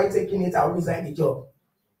 instead of I taking it, I'll resign the job.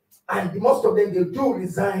 And most of them, they do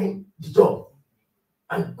resign the job.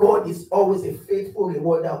 And God is always a faithful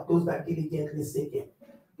rewarder of those that diligently seek Him.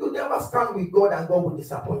 You never stand with God and God will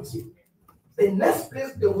disappoint you. The next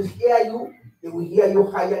place they will hear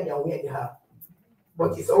you higher than where they are.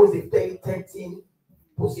 But it's always a very tempting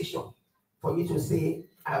position for you to say,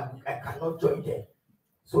 I cannot join them.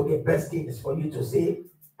 So the best thing is for you to say,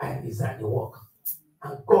 I resign the work.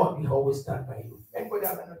 And God will always stand by you. Anybody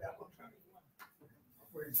have another contract?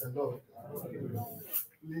 Praise the Lord.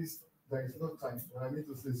 Please, there is no time, but I need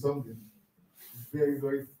to say something. Very,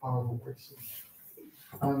 very powerful question.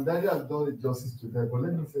 And Daddy has done it justice to that, but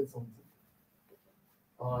let me say something.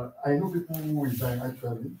 I know people who resign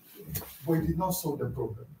actually, but it did not solve the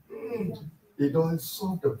problem. It doesn't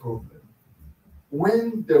solve the problem.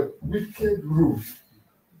 When the wicked rule,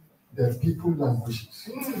 the people languishes.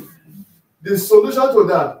 The solution to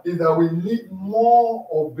that is that we need more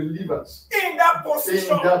of believers in that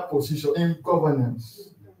position, in governance.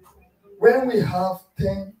 When we have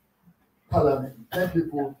 10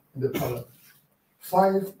 people in the parliament,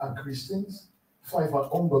 5 are Christians, 5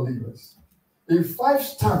 are unbelievers. If 5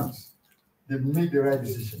 stands, they make the right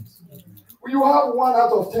decisions. When you have 1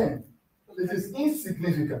 out of 10, it is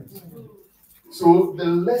insignificant. So the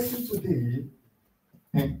lesson today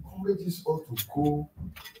encourages us to go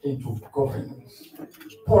into governance,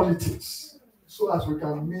 politics, so as we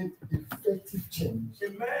can make effective change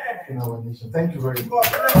in our nation. Thank you very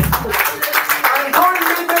much. And don't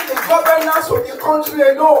leave the governance of the country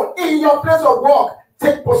alone. In your place of work,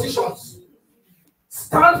 take positions.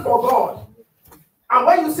 Stand for God. And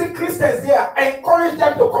when you see Christians there, encourage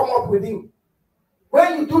them to come up with you.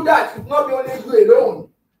 When you do that, it will not be only you alone.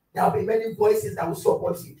 There will be many voices that will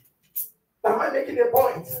support you. Am I making a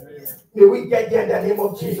point? May we get there in the name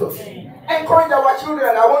of Jesus. Encourage our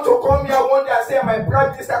children. I want to come here one day and say, my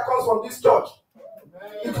brother sister comes from this church.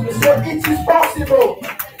 It will say, it is possible.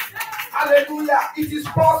 Hallelujah. It is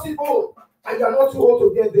possible. And you are not too old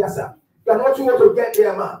to get there, sir. You are not too old to get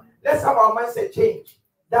there, man. Let's have our mindset change.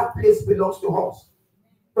 That place belongs to us.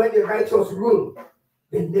 When the righteous rule,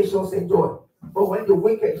 the nations enjoy. But when the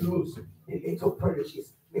wicked rules, the nation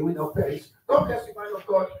perishes. May we not perish. God bless you, man of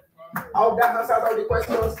God. I hope that answers all the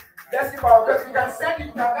questions. Let's see our questions. You can send it,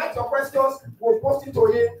 you can write your questions. We'll post it to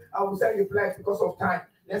him and we'll send replies because of time.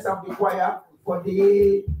 Let's have the choir for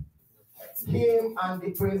the hymn and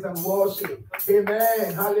the praise and worship.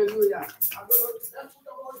 Amen. Hallelujah. Hallelujah.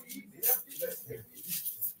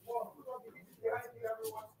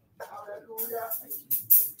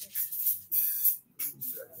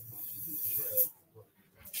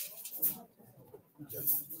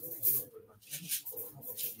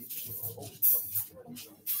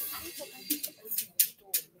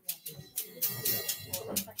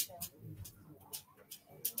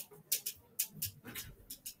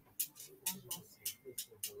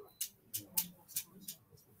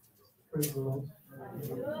 Praise the Lord.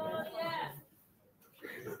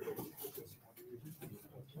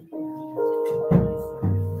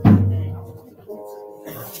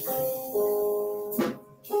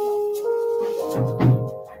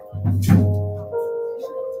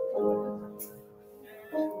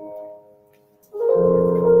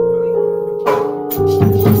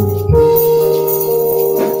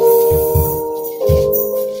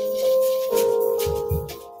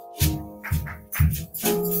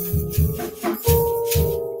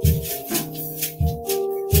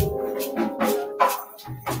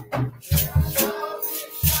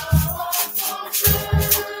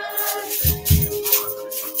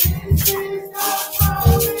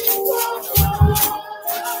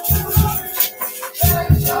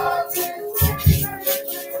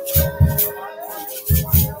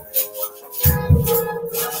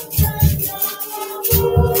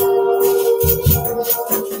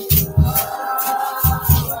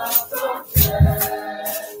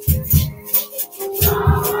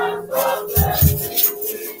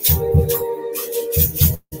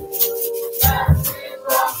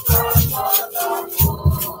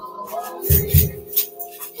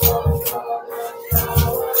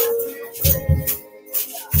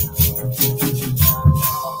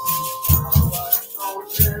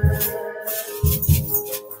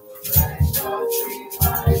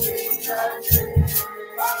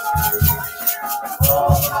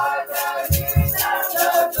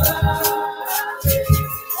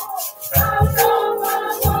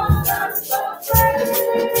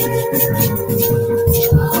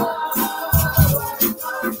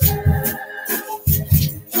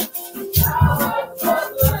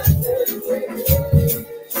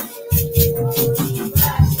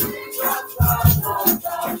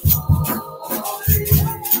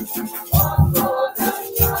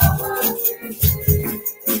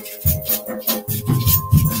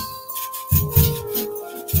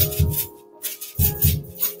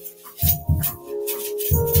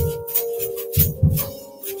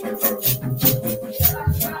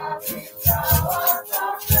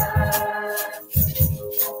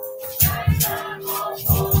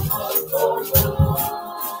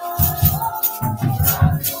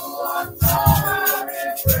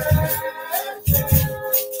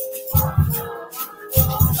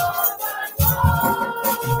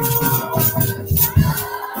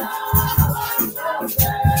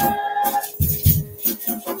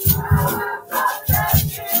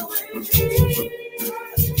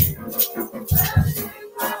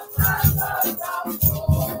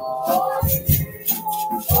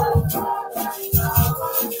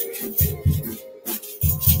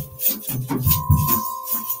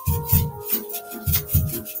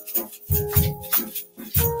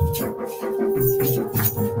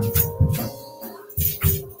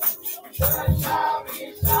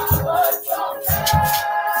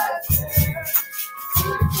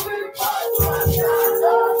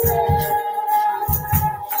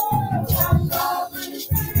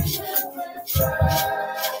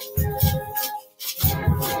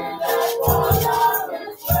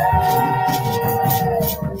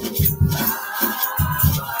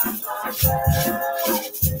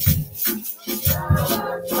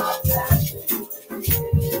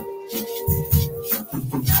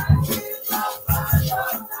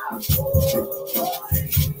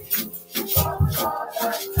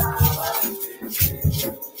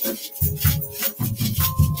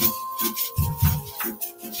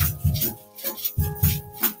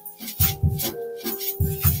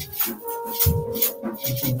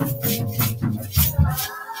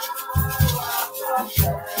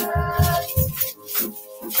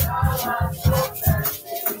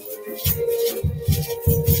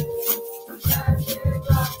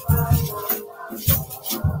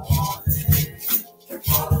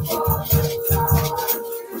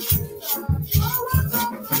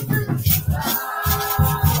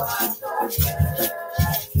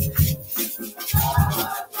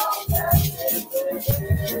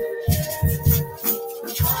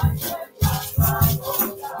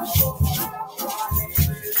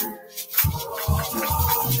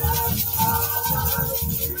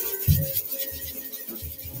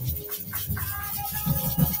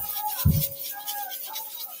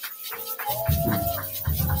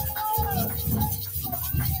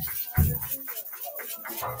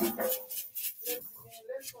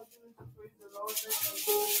 Let's continue to praise the Lord. The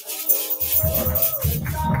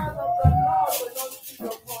showers of the Lord will not speak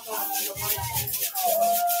upon us in the mighty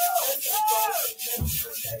name of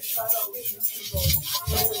Jesus. Father, we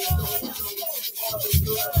thank you, Lord.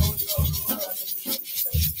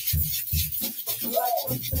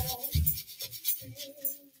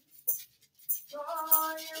 Joy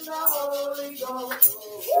in the Holy Ghost.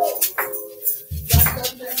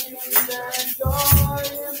 That's the name that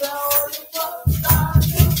joy in the Holy Ghost.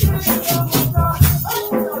 That's the kingdom of God.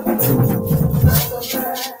 That's the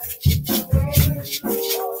best.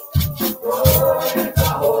 Joy in the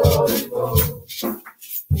Holy Ghost.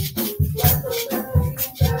 That's the name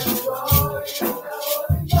that joy in the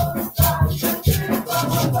Holy Ghost. That's the kingdom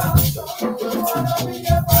of God. You wanna be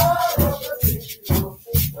a part of the kingdom.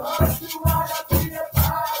 Don't you wanna be a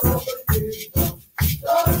part of the kingdom?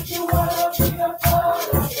 Don't you wanna be a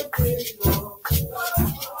part of the kingdom?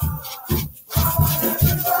 Everybody,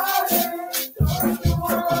 don't you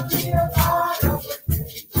wanna be a part of the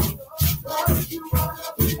kingdom? Don't you wanna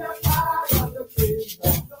be a part of the kingdom?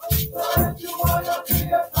 Don't you wanna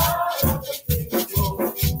be a part of the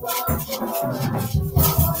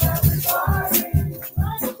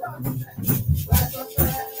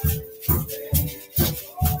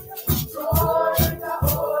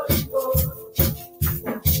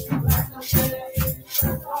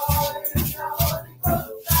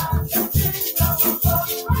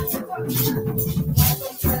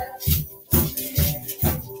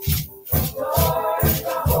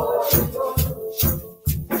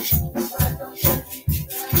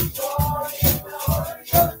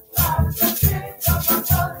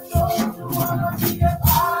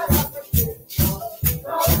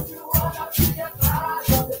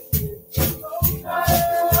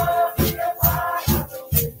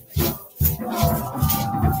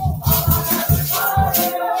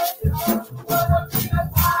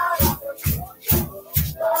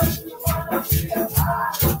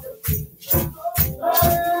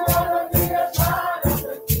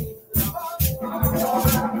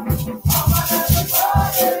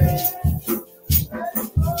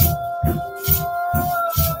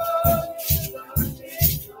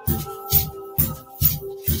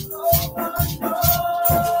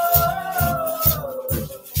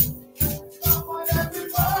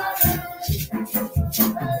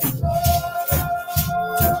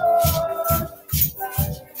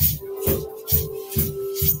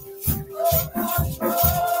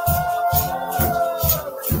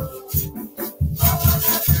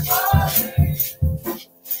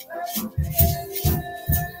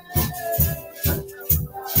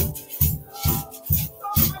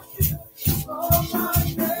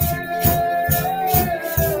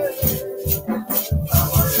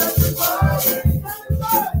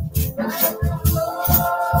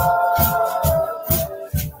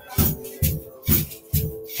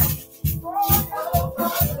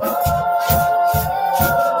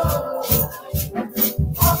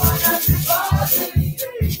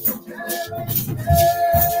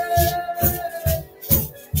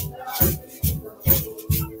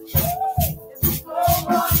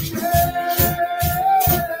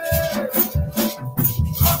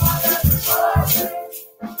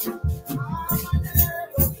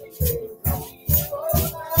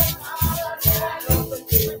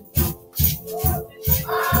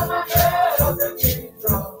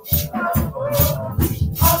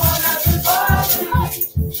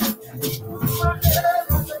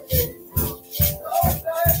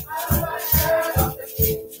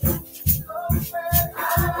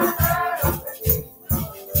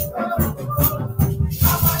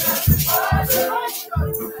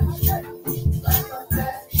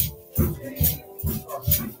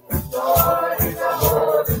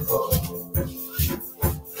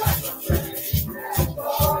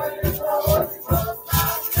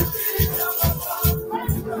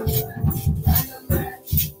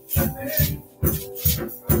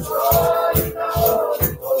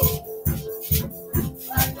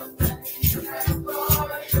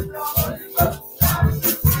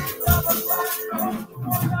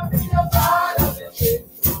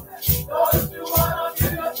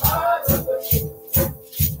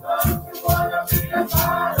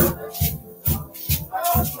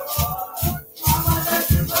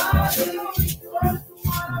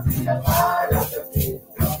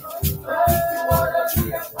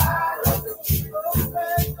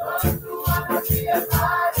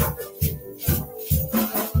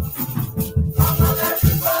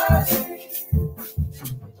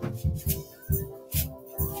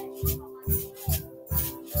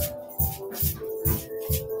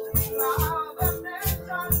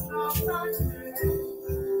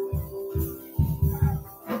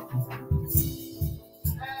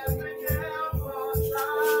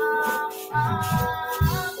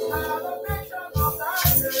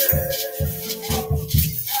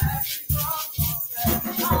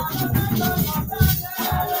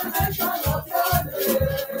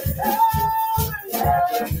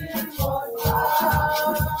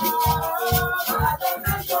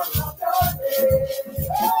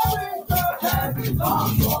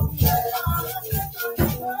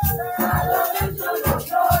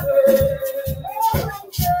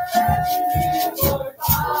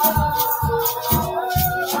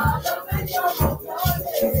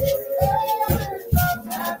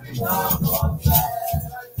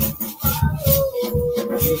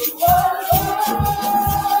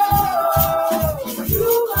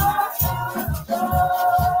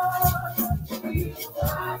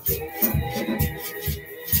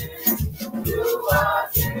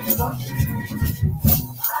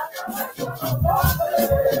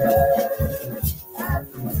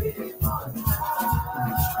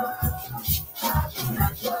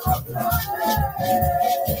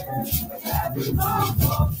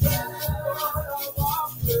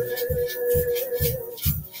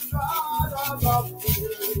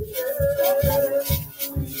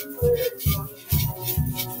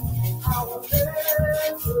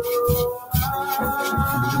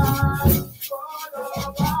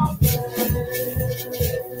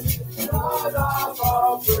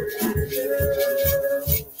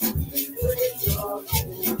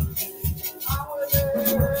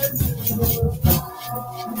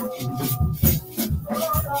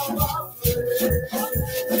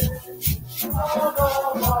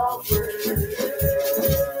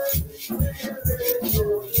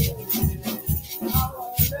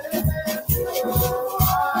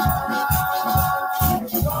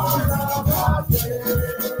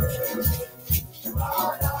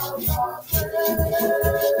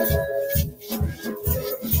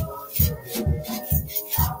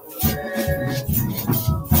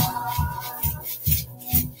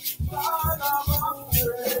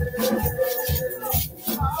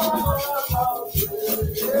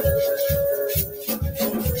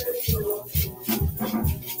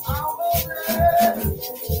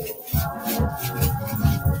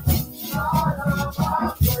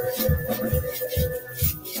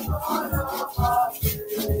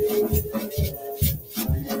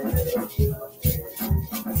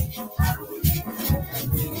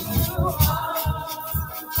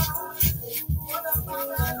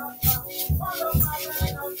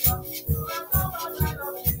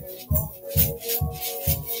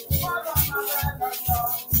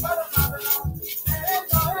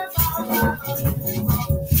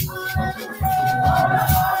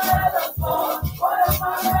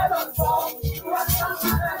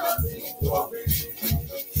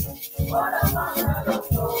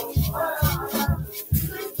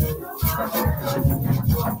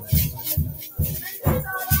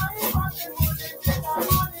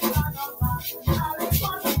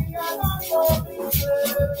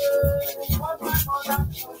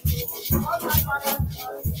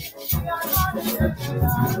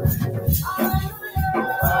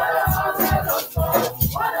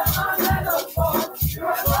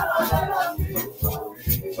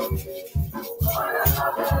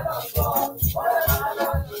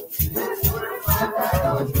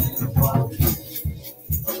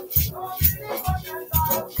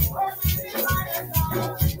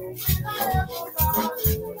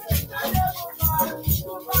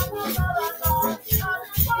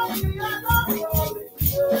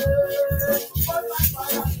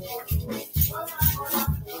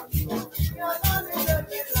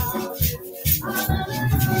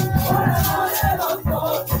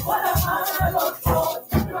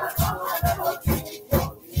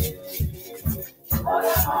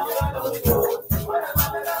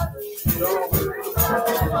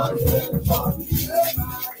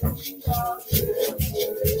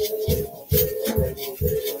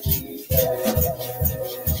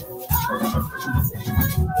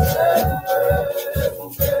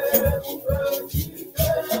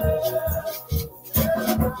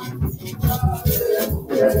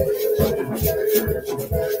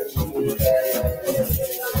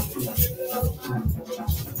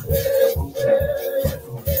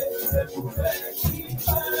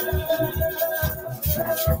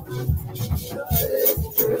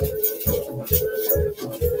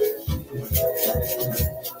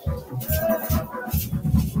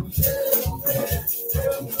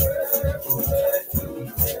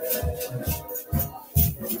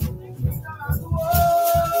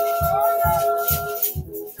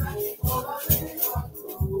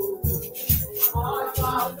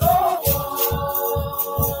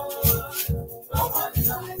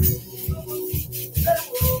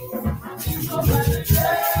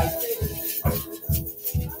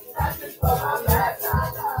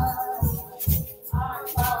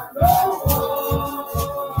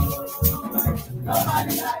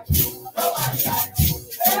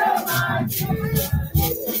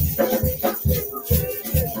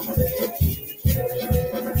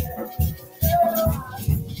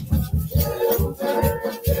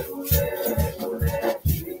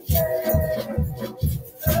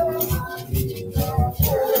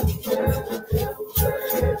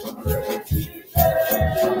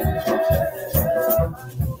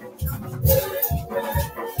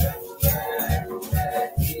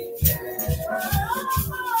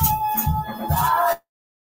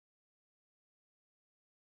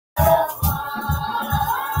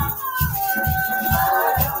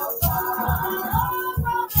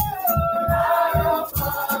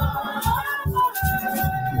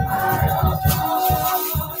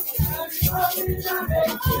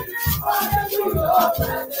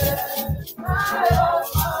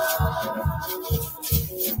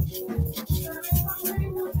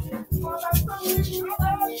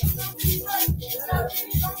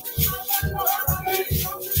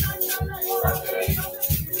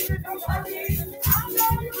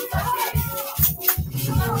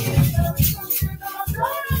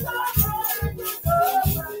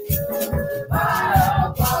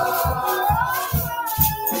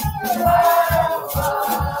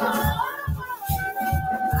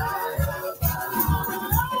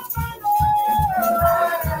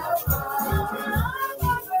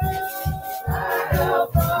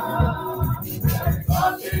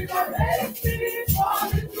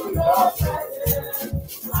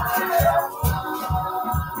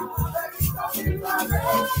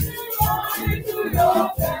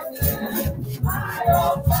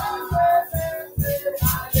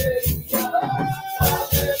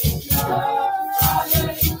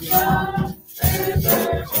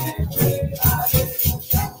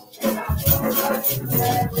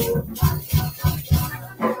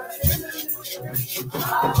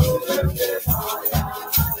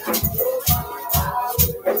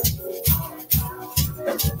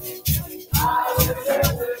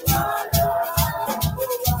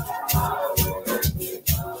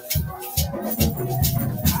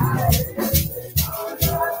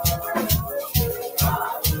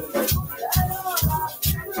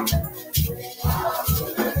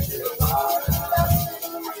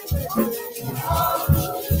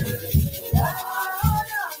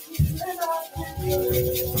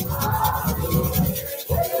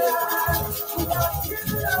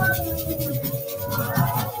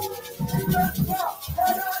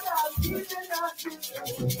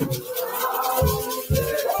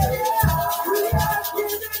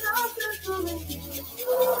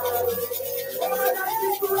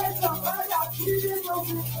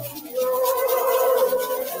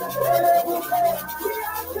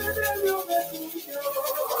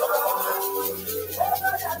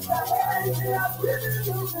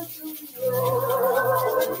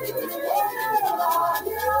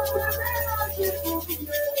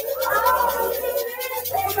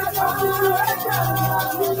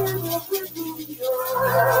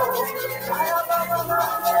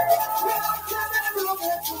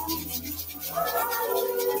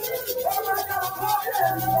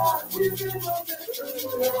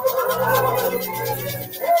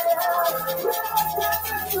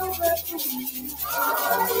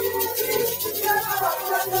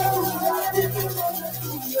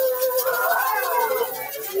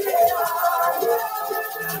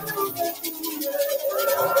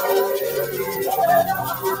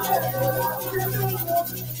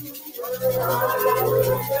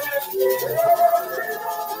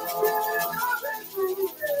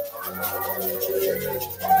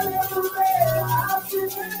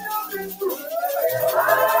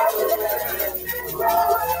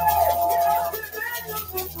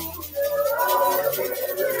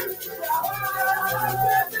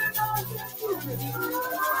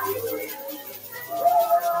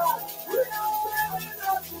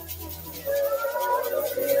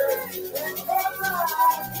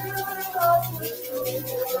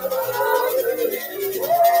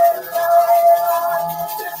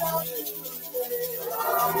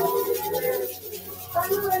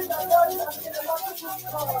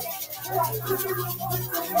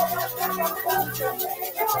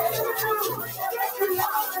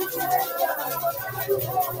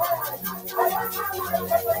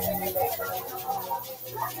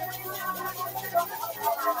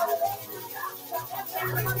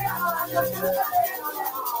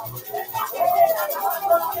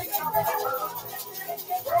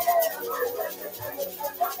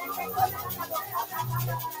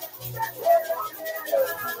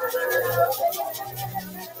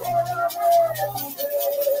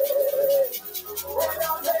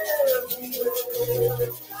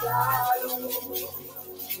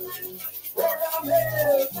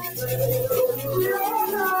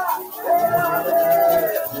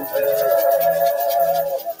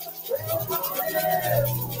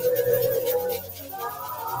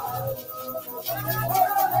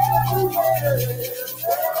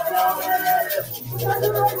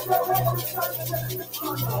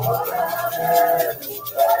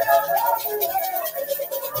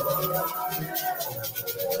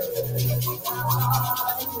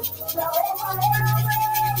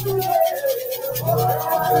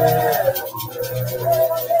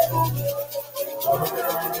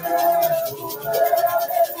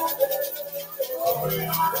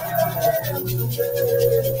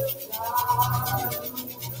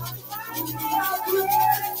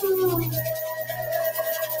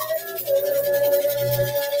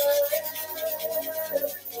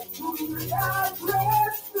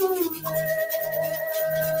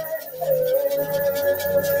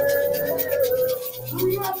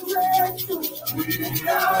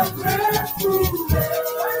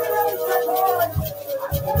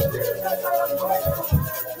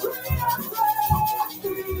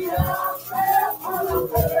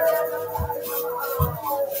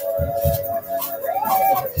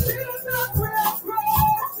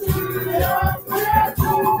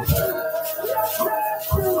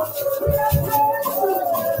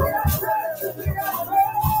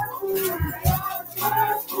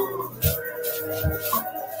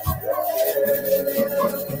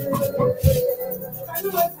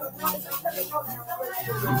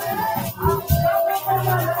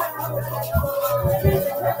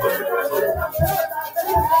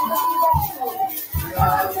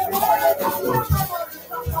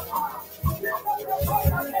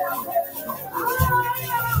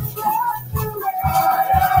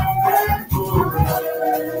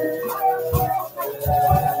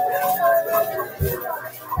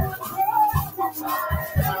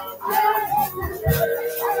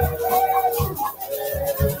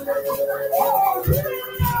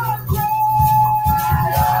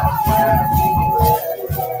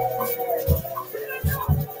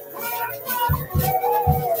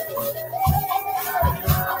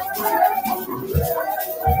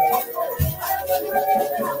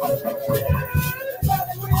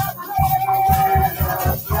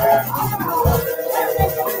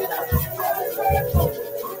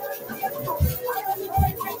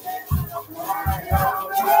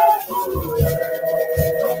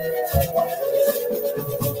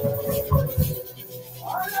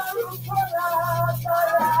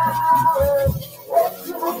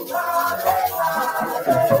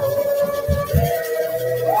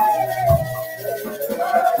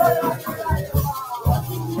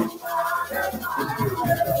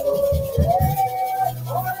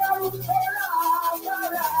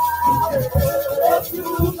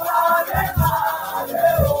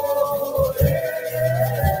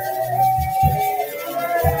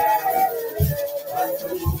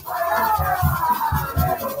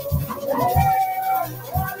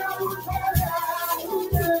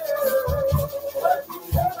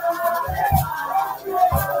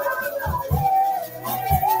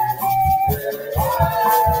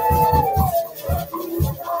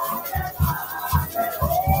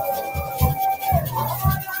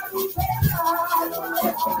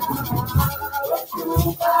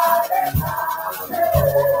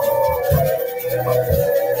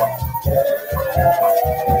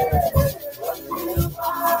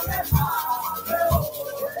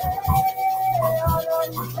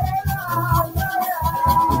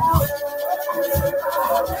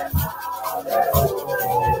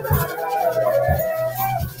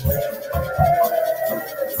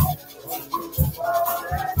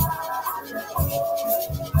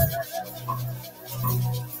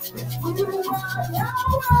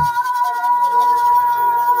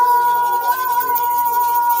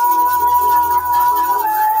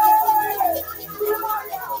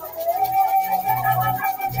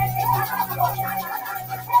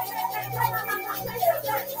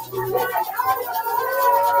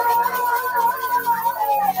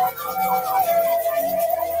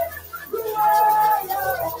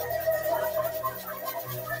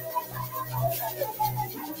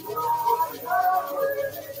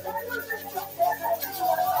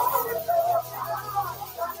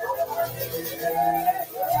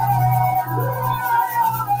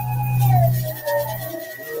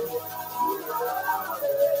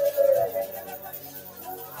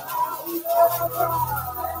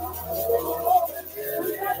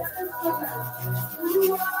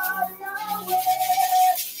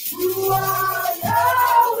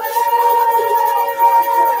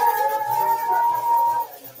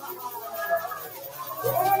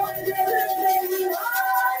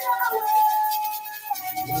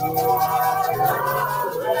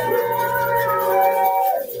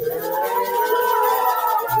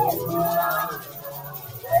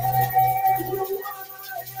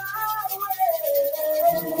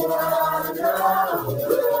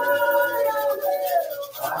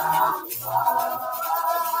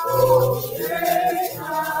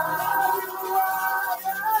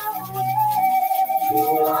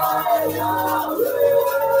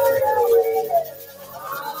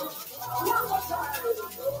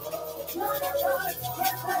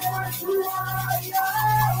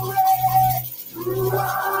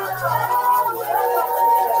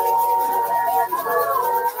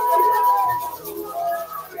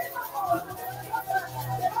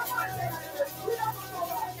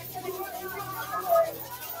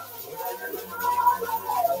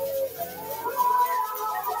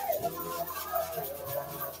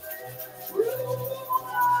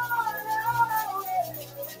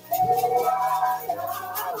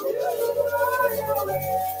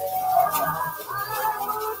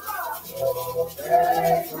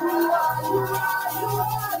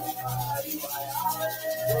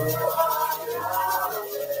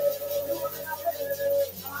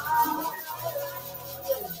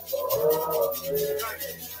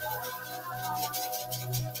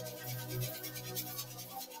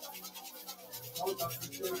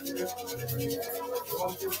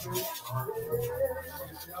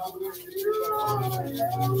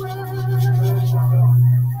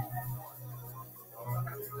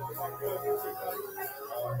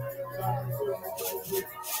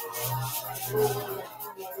Abba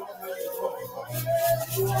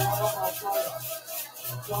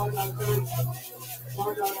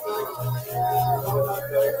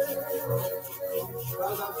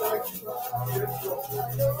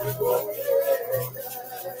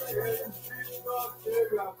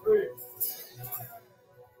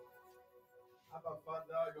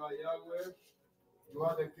Father, you are Yahweh. You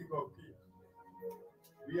are the King of Kings.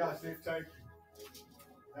 We are saying thank you.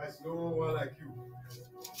 There's no one like you.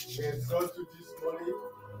 We exalt you this morning.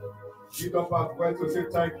 Give up our voice to say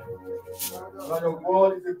thank you. Now your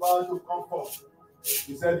word is about to come forth.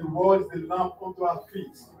 He said the word is the lamp unto our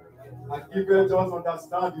feet and giveth us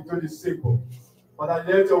understanding to the simple. Father,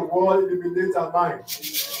 let your word illuminate our mind.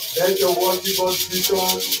 Let your word give us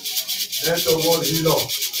vision. Let your word heal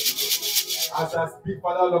us. As I speak,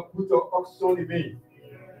 Father, Lord, put your oxygen in me.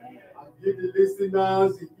 And give the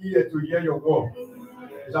listeners the ear to hear your word.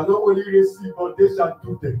 They shall not only receive, but they shall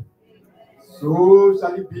do them. So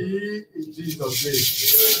shall it be in Jesus' name.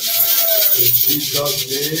 In Jesus'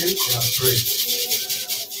 name, we are praying.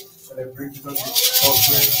 Celebrate Jesus'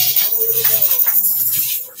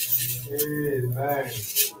 name. Amen.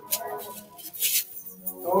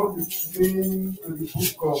 Now we begin to the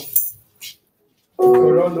book of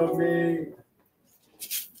Deuteronomy,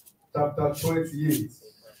 chapter 28.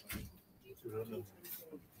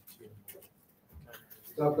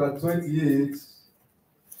 Chapter 28,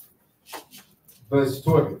 verse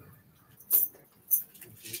 12.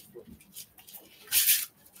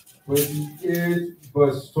 28,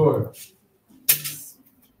 verse 12.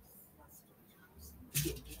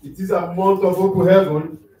 It is a month of open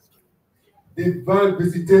heaven, divine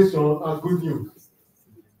visitation, and good news.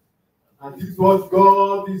 And this is what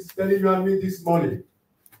God is telling you and me this morning.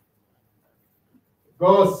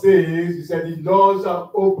 God says, He said, the Lord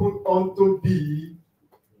shall open unto thee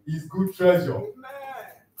His good treasure,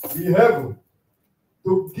 the heaven,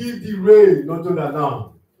 to give thee rain unto the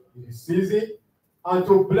land in the season, and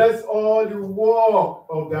to bless all the work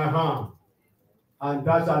of thy hand. And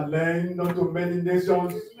thou shalt lend unto many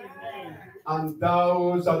nations, and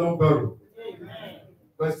thou shalt not borrow.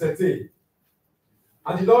 Verse 13.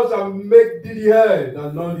 And the Lord shall make thee the head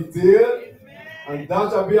and not the tail, and thou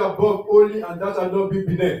shalt be above only, and thou shalt not be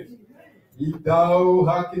beneath. If thou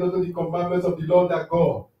hearken unto the commandments of the Lord thy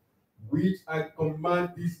God, which I command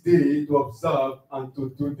this day to observe and to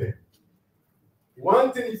do them.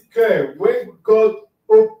 One thing is clear: when God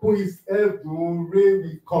opens His heaven, rain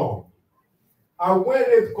will come. And when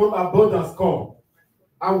it comes, abundance come.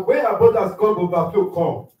 And when abundance comes, overflow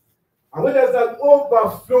come. And when there's an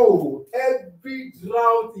overflow, every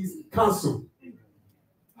drought is cancelled.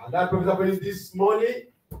 And that prophet happening this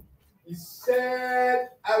morning, he said,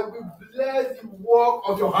 I will bless the work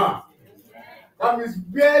of your hand. That means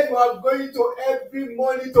where you are going to every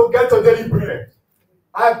morning to get your daily bread.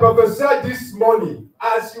 I prophesy this morning,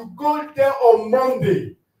 as you go there on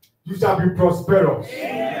Monday, you shall be prosperous.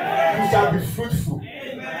 Amen. You shall be fruitful.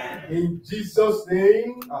 Amen. In Jesus'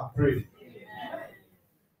 name, I pray. Amen.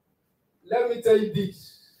 Let me tell you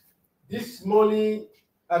this. This morning,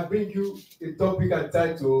 I bring you a topic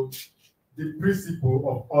entitled The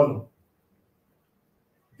Principle of Honor.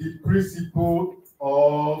 The Principle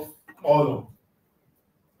of Honor.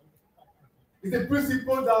 It's a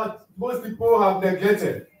principle that most people have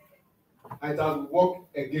neglected and has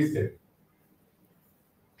worked against them.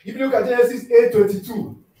 If you look at Genesis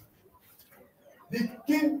 8:22, the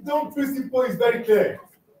kingdom principle is very clear.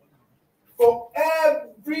 For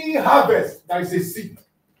every harvest, there is a seed.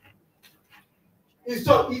 In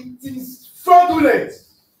short, it is fraudulent.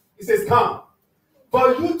 It's a scam.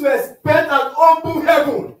 For you to expect an open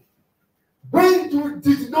heaven when you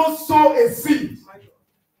did not sow a seed.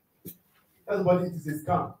 Everybody, it is a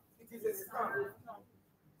scam. It is a scam.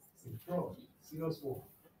 It's a fraud. Serious war.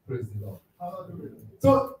 Praise the Lord.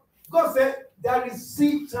 So God said there is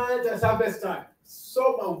seed time, there's harvest time.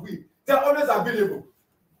 Some are weak. They are always available.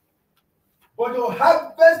 But your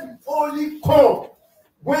harvest will only come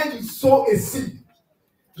when you sow a seed.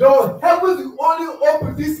 Your heavens will only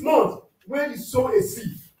open this month when you sow a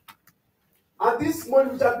seed. And this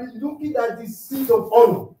month we shall be looking at the seed of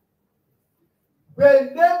honor.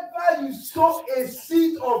 Whenever you sow a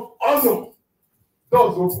seed of honor,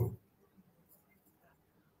 doors open.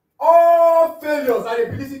 All failures are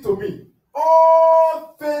a blessing to me.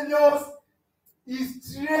 All failures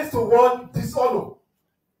is traced toward dishonor.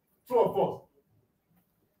 True or false?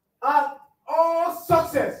 And all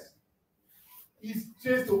success is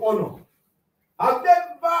traced to honor. I've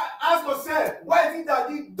never asked yourself, why is it that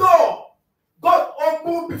the door God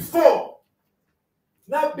opened before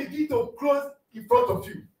now begin to close in front of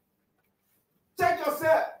you? Check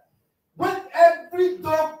yourself. Whenever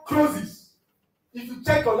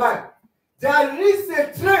life, there is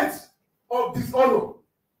a trait of dishonor.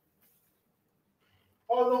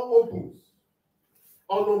 Honor opens,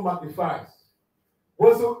 honor magnifies.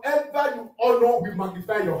 Whatsoever you honor will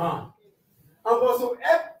magnify your hand. And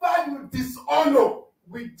whatsoever you dishonor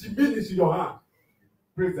will diminish in your hand.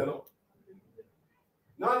 Praise the Lord.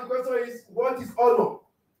 Now the question is, what is honor?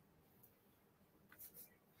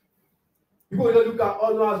 People don't look at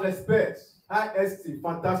honor as respect, high esteem,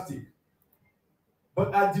 fantastic.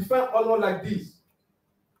 But I define honor like this.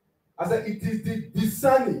 I said it is the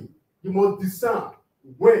discerning. You must discern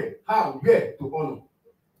when, how, where to honor.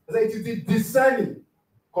 I said it is the discerning,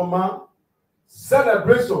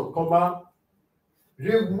 celebration,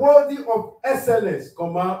 rewarding of excellence,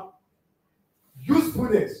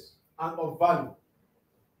 usefulness, and of value.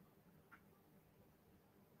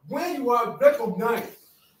 When you are recognized,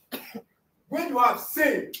 when you have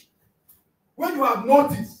seen, when you have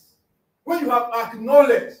noticed, when you have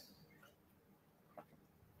acknowledged,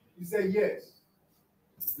 you say, yes,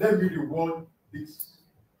 let me reward this.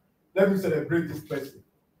 Let me celebrate this person.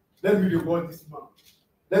 Let me reward this man.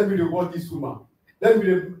 Let me reward this woman. Let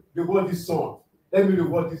me reward this son. Let me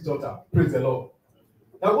reward this daughter. Praise the Lord.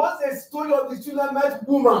 There was a story of the Shunammite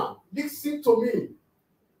woman. Listen to me.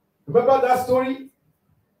 Remember that story?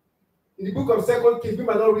 In the book of 2 Kings, we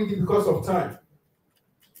might not read it because of time.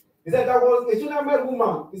 He said there was a Shunammite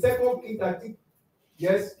woman in 2 Kings, I think,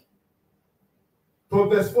 yes, from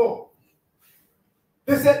verse 4.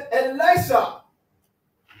 They said Elisha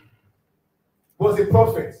was a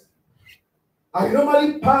prophet. And he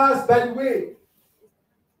normally passed by the way.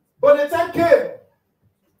 But the time came,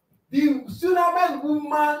 the Shunammite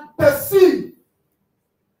woman perceived,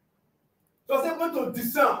 was able to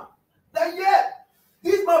discern that, yeah,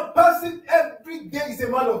 this man passing every day is a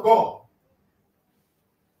man of God.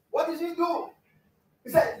 What did she do? He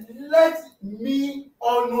said, let me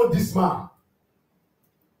honor this man.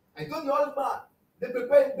 I told the old man, they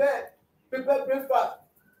prepared bed, prepared breakfast,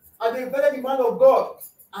 and they invited the man of God,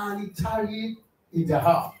 and he tarried in the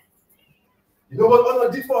house. You know what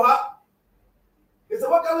honor did for her? He said,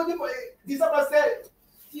 what can we do for you? This man said,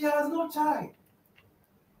 he has no child.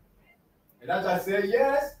 And that I said,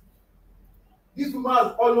 yes, this woman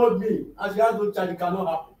has honored me, and she has no child, it cannot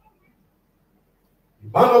happen.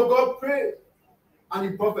 The man of God prayed, and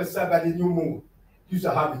he prophesied by the new moon, you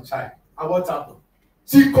shall have a child. And what happened?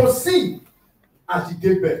 She conceived, and she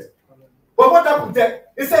gave birth. But what happened there?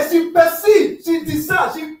 It says she perceived, she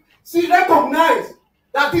discerned, she recognized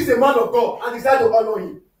that this is a man of God, and decided to honor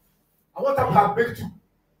him. And what happened? Her breakthrough.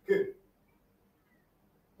 Okay.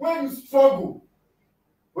 When you struggle,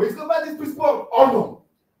 when you discover this principle of honor,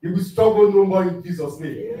 you will struggle no more in Jesus'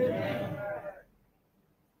 name. Yeah.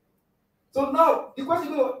 So now, the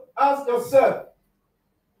question you ask yourself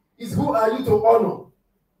is, who are you to honor?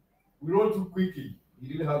 We run too quickly. We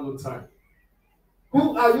didn't have no time.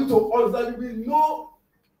 Who are you to honor? That you will know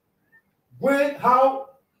when, how,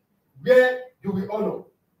 where you will honor.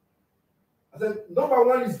 I said, number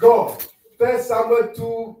one is God. 1 Samuel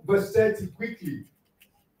 2, verse 30, quickly.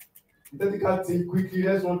 Technical thing, quickly,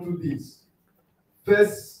 let's run through this. 1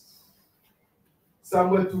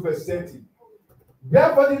 Samuel 2, verse 30.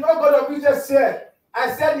 Therefore, the Lord God of Israel said,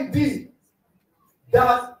 I said indeed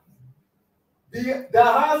that the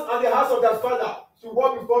house and the house of their father should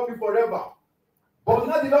walk before me forever. But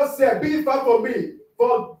now the Lord said, be it far from me,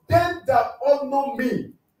 for them that honor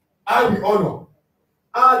me, I will honor.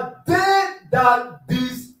 And they that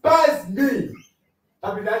despise me,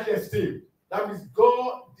 that will not esteem. That means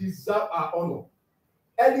God deserves our honor.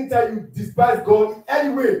 Anytime you despise God in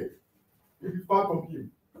any way, you'll be far from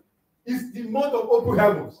him. It's the month of open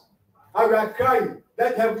heavens. And we are crying,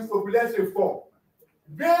 let heavens open, let's fall.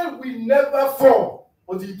 Rain will never fall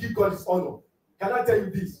until you give God his honor. Can I tell you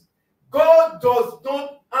this? God does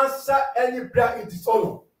not answer any prayer in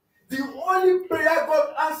dishonor. The only prayer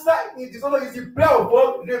God answers in dishonor is the prayer of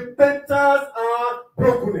God, repentance and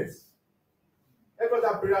brokenness. Every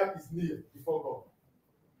other prayer is near before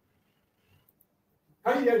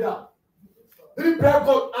God. Can you hear that? The only prayer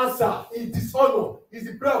God answers in dishonor is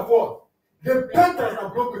the prayer of what? Repentance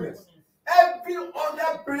and brokenness. Every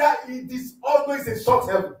other prayer in dishonor is a short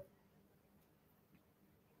heaven.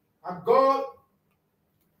 And God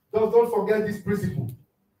does not forget this principle.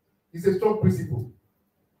 It's a strong principle.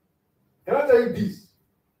 Can I tell you this?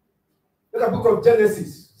 Look at the book of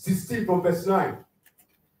Genesis 16 from verse 9.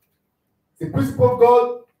 The principle of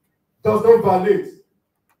God does not violate.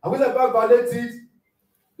 And whenever violates it,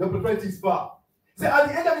 the prophet is far. Say, at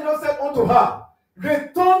the end of the Lord said unto her,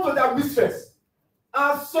 return to thy mistress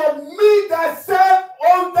and submit thyself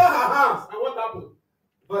under her hands. And what happened?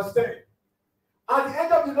 Verse 10. At the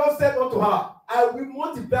end of the her, I will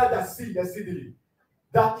multiply that seed exceedingly,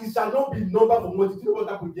 that it shall not be numbered for multitude. You know what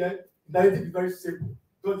happened there? That it is very simple.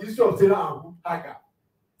 So the issue of Sarah and Hagar.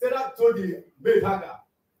 Sarah told the maid Hagar,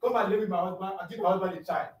 come and live with my husband and give my husband a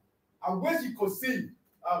child. And when she conceived,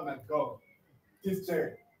 oh my God, this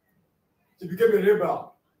changed. She became a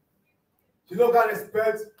rebel. She no longer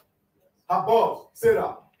respect her boss,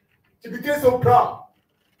 Sarah. She became so proud.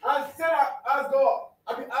 And Sarah asked God,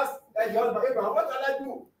 asked the husband, Abraham, what can I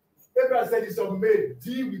do? Abraham said, it's your maid,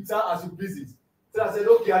 deal with her as you please. Sarah said,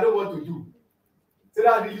 okay, I know what to do.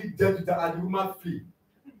 Sarah really dealt with her and the woman flee.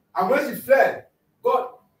 And when she fled, God,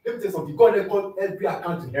 let me tell you something, God recorded every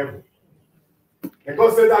account in heaven. And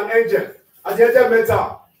God sent an angel, and the angel met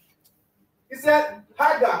her. He said,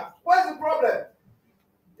 Hagar, what's the problem?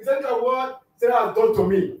 He said, what Sarah has done to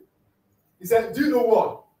me. He said, do you know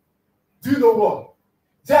what? Do you know what?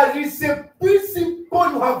 There is a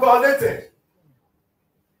principle you have violated.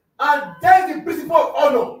 And there's the principle of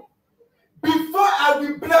honor. Before I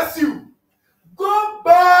will bless you, go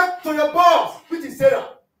back to your boss, which is Sarah.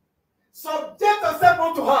 Subject yourself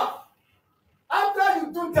unto her. After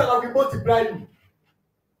you do that, I will multiply you.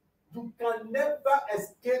 You can never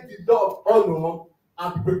escape the law of honor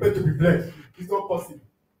and be prepared to be blessed. It's not possible.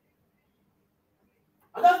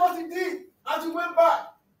 And that's what she did. And she went back.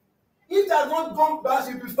 If she had not gone back,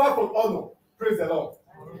 she would be far from honor. Praise the Lord.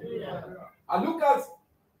 Yeah. And look at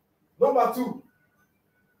number 2.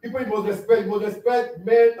 People you must respect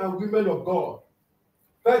men and women of God.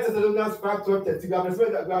 1 Thessalonians 5:12-13. We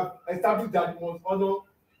have established that you must honor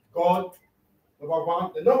God. Number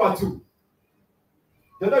 1. And number 2.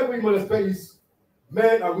 The other thing you must respect is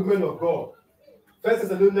men and women of God. 1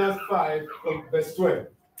 Thessalonians 5 from verse 12.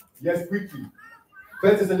 Yes, quickly.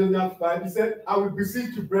 1 Thessalonians 5, he said, I will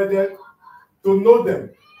beseech you, brethren, to know them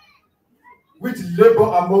which labor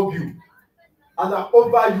among you and are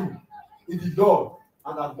over you in the Lord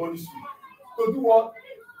and admonish you. To do what?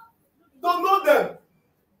 To know them.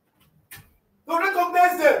 To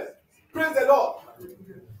recognize them. Praise the Lord.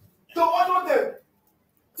 To honor them.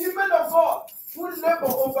 The men of God who labor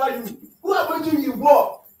over you, who are making you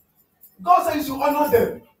work. God says you should honor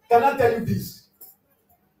them. Can I tell you this?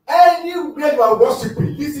 Anywhere you are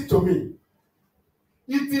worshiping, listen to me.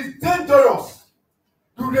 It is dangerous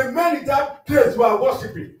to remain in that place you are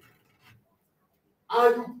worshiping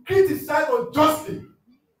and you criticize unjustly.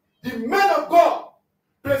 The men of God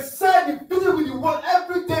preside the people with the word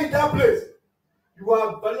every day in that place. You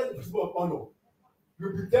are violating the principle of honor.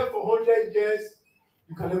 You'll be there for 100 years,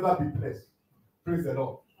 you can never be blessed. Praise the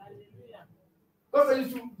Lord. God said you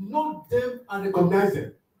should know them and recognize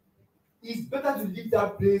them. It's better to leave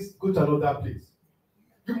that place, go to another place.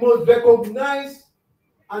 You must recognize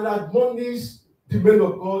and admonish the men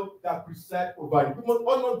of God that preside over you. You must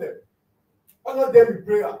honor them. Honor them with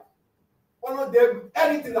prayer. Honor them with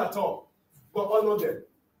anything at all. But honor them.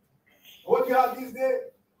 What you have these days,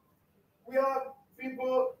 we have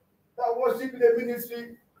people that worship in the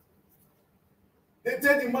ministry. They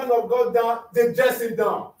take the man of God down, they dress him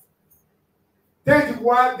down. Take the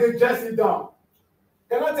wife, they dress him down.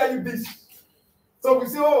 Can I tell you this? So we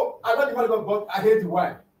say, oh, I love the man of God, but I hate the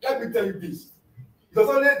wife. Let me tell you this. It was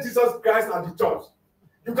only Jesus Christ and the church.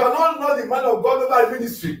 You cannot know the man of God over the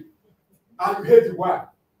ministry and you hate the wife.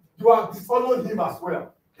 You are dishonoring him as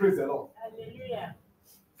well. Praise the Lord. Hallelujah.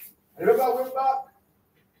 I remember I went back.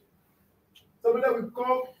 Somebody will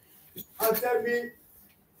come and tell me,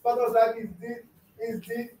 Father's like, is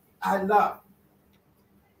this, I laugh.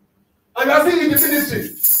 And you are still in the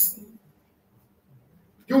ministry.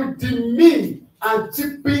 You demean and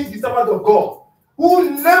cheapen the servant of God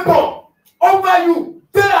who labor over you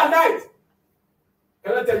day and night.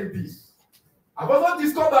 Can I tell you this? I've also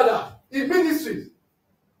discovered that in ministries,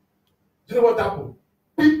 do you know what happened?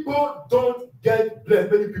 People don't get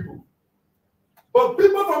blessed, many people. But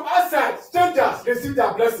people from outside, strangers, receive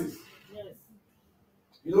their blessings. Yes.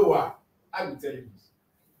 You know why? I will tell you this.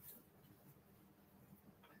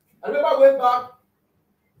 I remember I went back,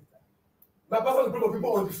 my pastor was bringing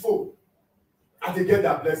people on the phone and they get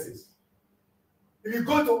their blessings. If you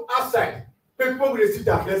go to outside, people will receive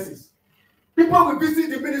their blessings. People will visit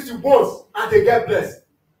the ministry once and they get blessed.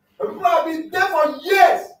 But people have been there for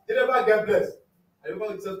years, they never get blessed. I remember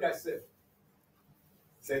what Jesus Christ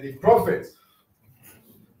said, the prophet,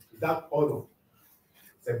 that honor,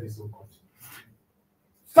 said this so much.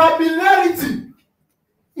 Familiarity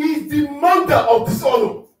is the mother of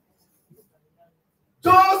dishonor.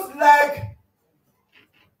 Just like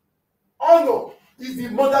honor is the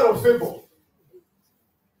mother of favor.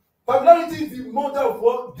 Familiarity is the mother of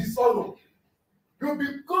what? Dishonor. You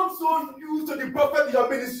become so used to the prophet in your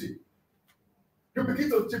ministry You begin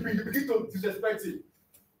to chip him, you begin to disrespect him.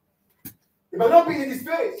 It might not be in his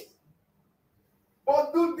face.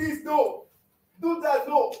 But do this, no. Do that,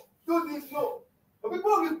 no. Do this, no. But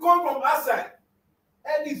people will come from outside.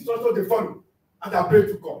 Any instruction they follow, and they are praying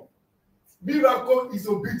to come. Miracle is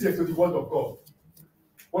obedience to the word of God.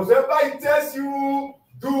 Whatever it tells you,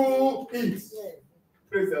 do it.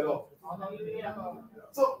 Praise the Lord.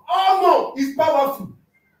 So honor is powerful.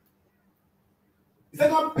 The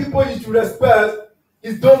second people you should respect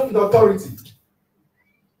is those in authority.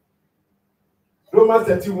 Romans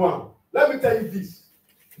 31. Let me tell you this.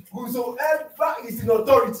 Whosoever is in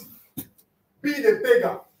authority, be it a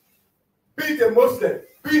pagan, be it a Muslim,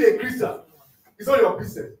 be it a Christian, it's all your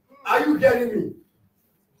business. Are you hearing me?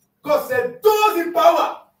 God said, those in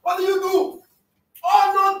power, what do?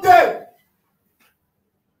 Honor them.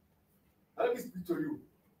 Now let me speak to you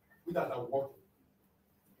with that I'm working.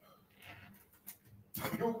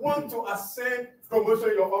 You want to ascend promotion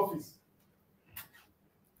in your office.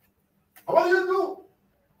 And what do?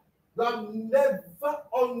 You have never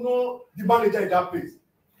honor the manager in that place.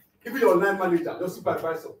 Even your line manager, your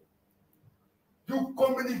supervisor. You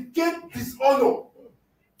communicate dishonor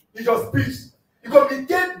in your speech. You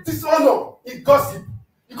communicate dishonor in gossip.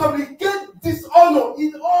 You communicate dishonor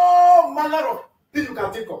in all manner of things you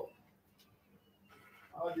can think of.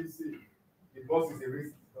 How do you say? The boss is a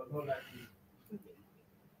racist, does not like me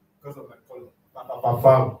because of my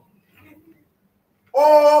color.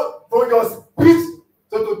 Or from your speech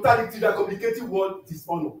to totality, you are communicating word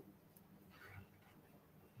dishonor.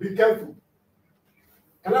 Be careful.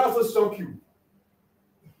 Can I also shock you?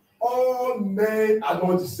 All men are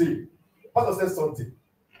not the same. Pastor said something.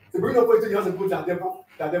 The bring up poetry has a good that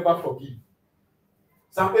never forgive.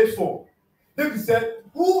 Psalm 8:4. David said,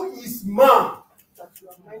 who is man that you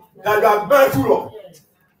are mindful of?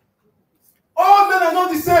 All men are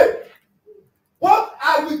not the same. What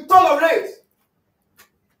I will tolerate,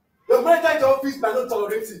 your manager in the office might not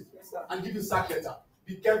tolerate it and give you sack letter.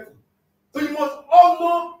 Be careful. So you must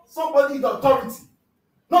honor somebody in authority.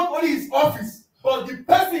 Not only his office, but the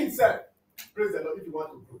person himself. Praise the Lord if you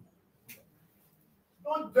want to grow.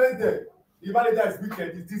 Don't join them. The manager is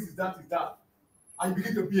wicked, this is that, and you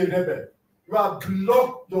begin to be a rebel. You have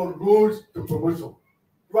blocked your road to promotion.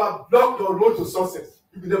 You have blocked your road to success.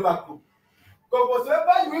 You will never grow. Because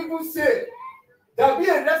whatever you even say, there will be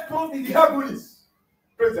a response in the heavens.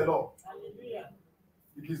 Praise the Lord. Hallelujah.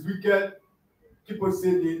 If he's wicked, keep on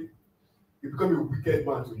saying it. You become a wicked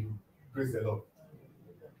man to you. Praise the Lord.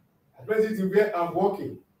 I present it where I'm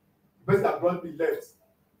walking. The person that brought me left.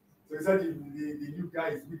 So he said the new guy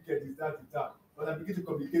is wicked, is that. But I begin to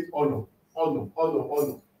communicate honor.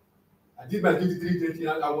 I did my duty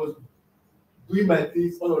 3:30 and I was doing my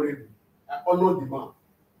things honorably. I honored the man.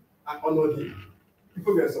 I honored him.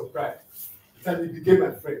 People were surprised. He said he became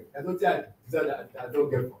my friend. There's nothing I don't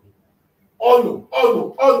get from him.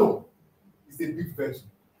 Honor is a big virtue.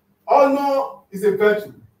 Honor is a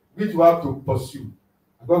virtue which you have to pursue.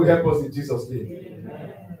 And God will help us in Jesus' name.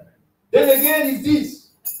 Amen. Then again is this.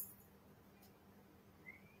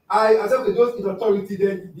 I accept the those in authority.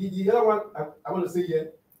 Then the other one I want to say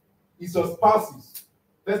here is your spouses.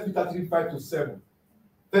 1 Peter 3:5-7.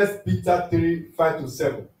 1 Peter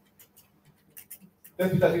 3:5-7. 1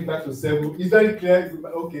 Peter 3:5-7. It's very clear.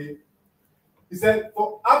 Okay. He said,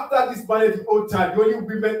 for after this marriage the old time, the only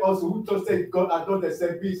women also who trusted God and not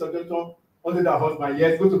themselves be subject under their husband.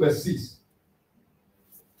 Yes, go to verse 6.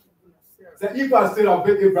 So if I still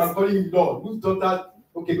obey Abraham, calling him Lord, whose daughter,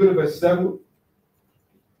 okay, go to verse 7.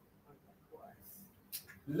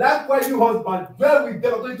 Likewise, you husband, dwell with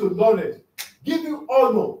them according to knowledge, give you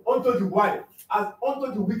honor unto the wife, as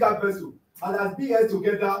unto the weaker vessel, and as be held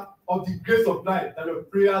together of the grace of life, that your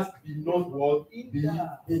prayers be not what be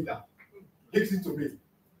hindered. Listen to me.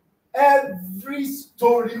 Every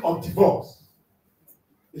story of divorce,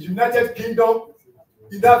 the United Kingdom,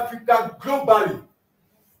 in Africa, globally,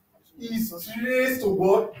 is traced to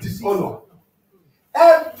what? Dishonor.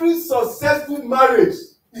 Every successful marriage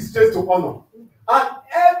is traced to honor. And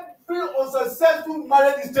every unsuccessful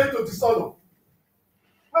marriage is traced to dishonor.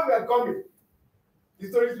 When we are coming, the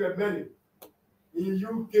stories were many. In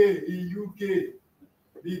UK,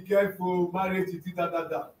 be careful, marriage is that. I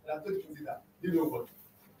told you that. You know what?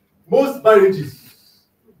 Most marriages,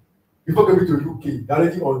 before coming to UK, they're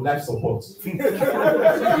already on life support.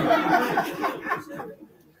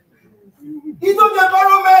 It's not the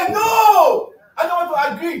environment. No! I don't want to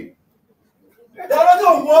agree. They're already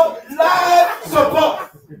on what? Life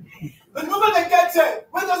support. The moment they get there,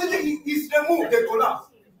 when does it is removed, they collapse.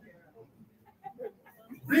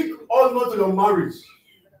 Bring honor to your marriage.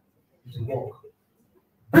 It will work.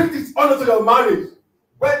 bring this honor to your marriage.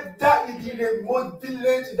 Whether it is in a remote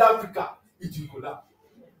village in Africa, it will collapse.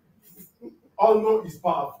 Honor is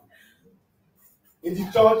powerful. In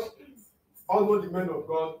the church, honor the men of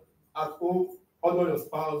God. At home, honor your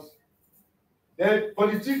spouse. Then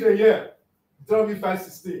for the children here, Deuteronomy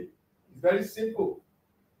 5:16. It's very simple.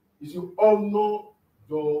 You should honor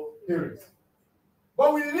your parents.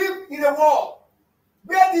 But we live in a world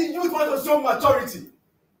where the youth want to show maturity.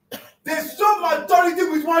 They show maturity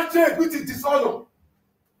with one trait, which is dishonor.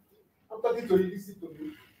 I'm talking to you, listen to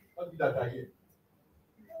me. Not be that I hear.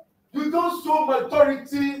 You don't show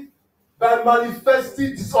maturity by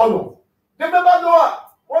manifesting dishonor. Remember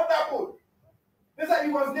Noah? What happened? They said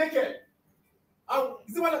he was naked. And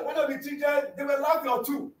you see, one of the children, they were laughing or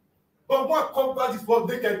two. But one covered his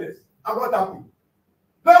nakedness. And what happened?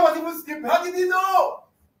 Noah was even sleeping. How did he know?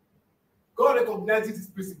 God recognizes this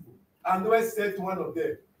principle. And Noah said to one of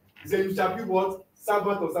them, he said, you shall be what?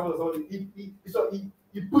 Servant or something.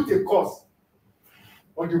 He put a curse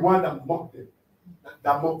on the one that mocked him.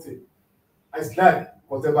 That mocked him. And his life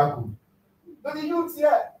was ever good. But the youth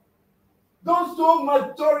here, don't show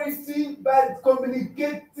maturity by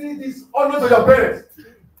communicating this honor to your parents.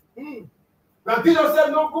 Now, did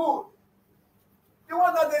yourself no good. The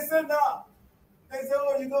one that they say now, they say,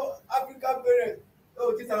 oh, you know, African parents.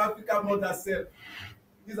 Oh, this is our African mother self.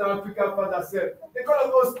 This is our African father self. They call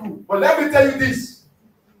us old school. But let me tell you this.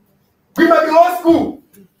 We might be old school,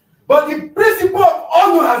 but the principle of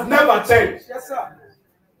honor has never changed. Yes, sir.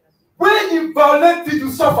 When you violate it,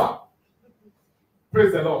 you suffer.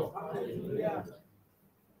 Praise the Lord. Yeah.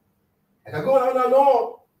 And I go on and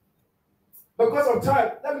on. Because of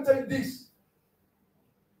time, let me tell you this.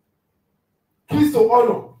 Keys to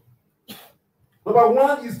honor. Number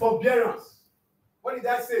one is forbearance. What did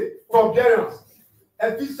I say? Forbearance.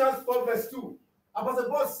 Ephesians 4:2. Apostle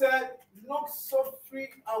Paul said, long suffering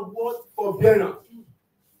and what? Forbearance.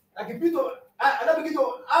 Like if you I begin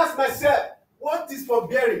to ask myself, what is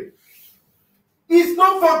forbearing? It's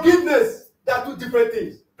not forgiveness. They are two different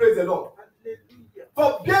things. Praise the Lord.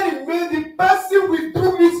 Forbearing means the person will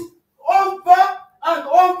do it over and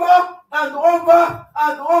over and over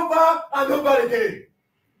and over and over again.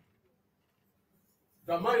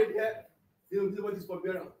 You are married here, you don't know what is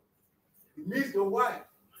forbearance. It means your wife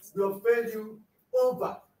will offend you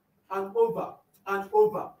over and over and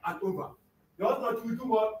over and over. Your husband will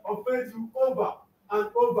do what? Offend you over and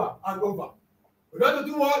over and over. You have to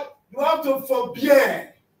do what? You have to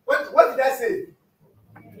forbear. What did I say?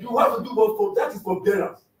 You have to do what for that is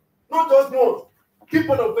forbearance. Not just once. Keep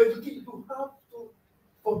on offending. You have to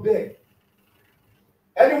forbear.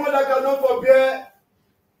 Anyone that cannot forbear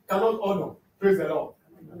cannot honor. Praise the Lord.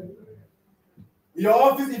 In your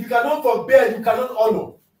office, if you cannot forbear, you cannot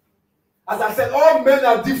honor. As I said, all men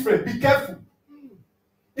are different. Be careful.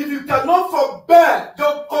 If you cannot forbear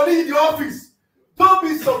your colleague in the office, don't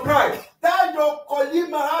be surprised that your colleague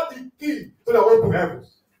might have the key to the open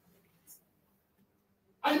heavens.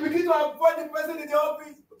 And you begin to avoid the person in the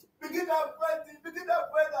office. Begin to avoid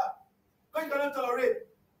that. Because you cannot tolerate.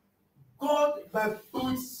 God might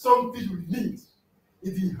put something you need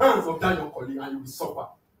in the hands of that your colleague and you will suffer.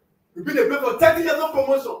 You've been a place for 30 years, no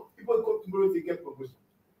promotion. People come tomorrow, they get promotion.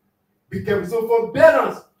 Be careful. So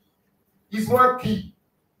forbearance is one key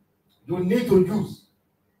you need to use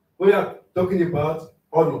when you are talking about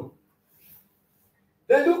honor.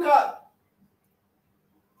 Then look at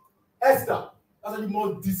Esther. That's how you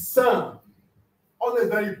must discern. Honor is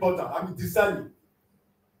very important. I mean, discerning.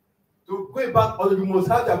 To go back, honor, you must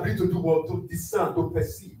have the ability to do what? To discern, to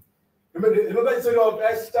perceive. Remember the story of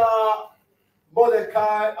Esther,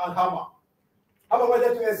 Mordecai, and Haman. Haman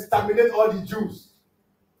wanted to exterminate all the Jews.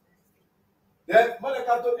 Then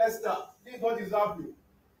Mordecai told Esther, this is what is happening.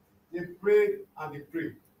 They prayed and they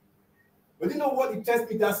prayed. But you know what interests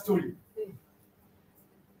me in that story?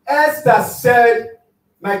 Esther said,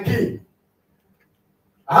 my king,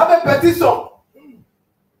 I have a petition.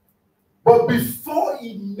 But before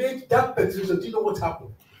he made that petition, do you know what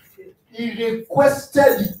happened? He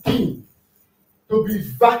requested the king to be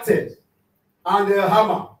invited and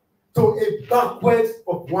Haman to a banquet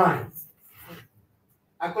of wine.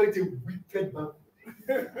 I call it a wicked banquet.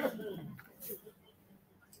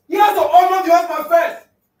 He has to honor the husband first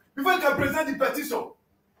before he can present the petition.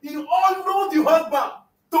 He honored the husband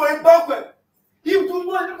to a banquet. He do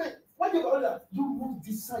not what you honor. You must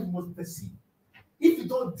decide, you must perceive. If you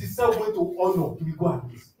don't decide when to honor, you will go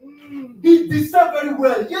at this. He decided very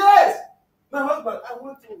well. Yes, my husband, I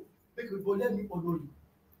want to make a report. Let me honor you.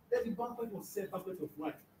 Let the banquet was set, banquet of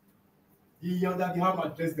wine. He yelled that the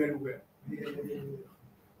husband dressed very well. You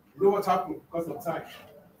know what happened because of time?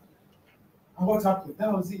 And what happened?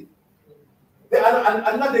 That was it.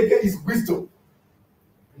 And now they get his wisdom.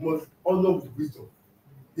 You must honor with wisdom.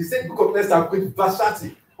 He said, book of Esther, verse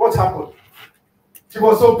 30. What happened? She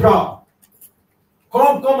was so proud.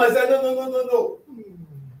 Come and say, no.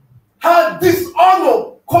 Her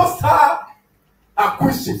dishonor cost her her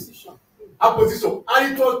position,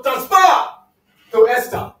 and it was transferred to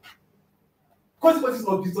Esther. Consequences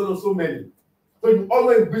of dishonor so many. So you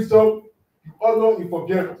honor in wisdom, you honor in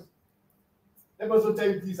forbearance. Let me also tell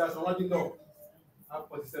you this as I want to know. I have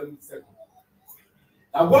 47 seconds.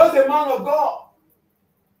 There was a man of God,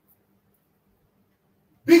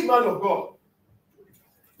 big man of God.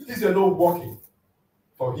 Things are not working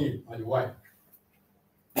for him and the wife.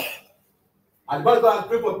 And the man of God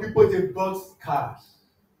prayed for people, they built cars,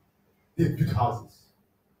 they built houses.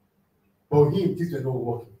 For him, things were not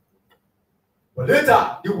working. But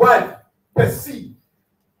later, the wife perceived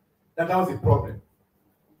that was a problem.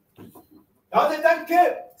 Now the time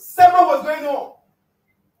came, sermon was going on.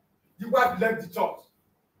 The wife left the church.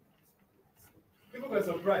 People were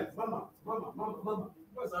surprised. Mama,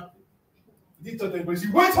 what's happening? He didn't tell them, but she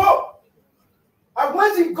went home. And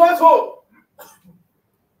when she got home,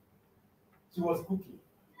 she was cooking.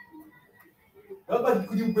 The husband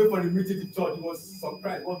couldn't wait for the meeting to church. He was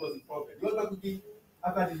surprised. What was the problem? The husband cooking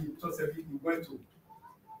after the church service, he went to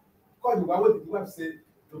call the wife. What did the wife say?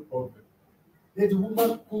 No problem. Then the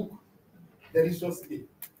woman cooked deliciously.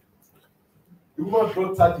 The woman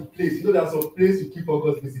brought her the place. You know, there's some place you keep for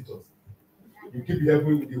God's visitors. You keep the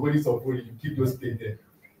heaven, the holies of holy, you keep those plates there.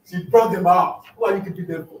 She brought them out. Who are you keeping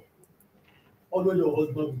them for? Honor your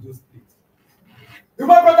husband with those plates. The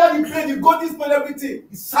woman brought out the plate, the golden spoon, everything.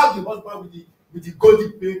 He served the husband with the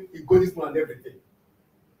golden plate, the golden spoon, and everything.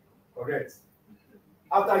 Correct.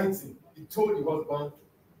 After eating, he told the husband,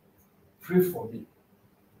 pray for me.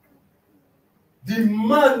 The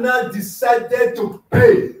man now decided to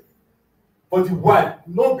pray for the wife,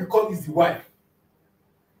 not because it's the wife.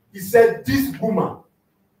 He said, this woman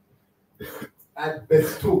had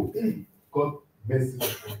bestowed God's mercy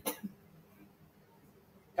upon her.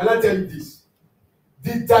 Can I tell you this?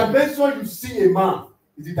 The dimension you see a man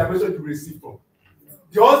is the dimension you receive from.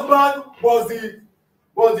 The husband was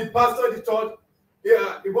the pastor of the church.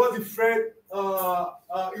 Yeah, he was the friend.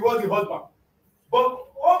 He was the husband. But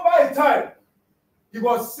over a time, he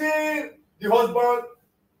was seeing the husband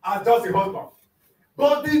as just a husband.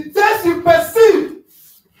 But the day she perceived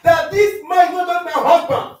that this man is not just my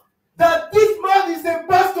husband, that this man is a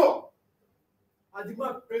pastor, and the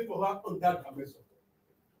man prayed for her on that dimension.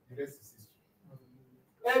 The rest is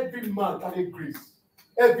history. Every man carry grace.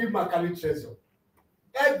 Every man carry treasure.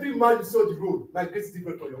 Every man you saw the road, my grace is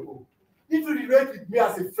different from your own. If you relate with me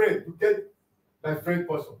as a friend, you get my friend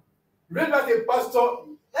person. Relate as a pastor,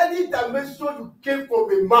 any dimension you came from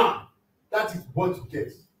a man, that is what you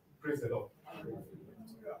get. Praise the Lord.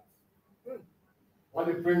 I want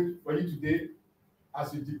to pray for you today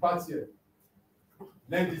as you depart here.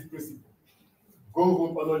 Learn this principle. Go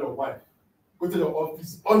home, honor your wife. Go to your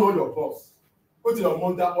office, honor your boss. Go to your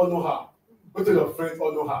mother, honor her. Go to your friends,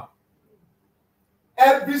 honor her.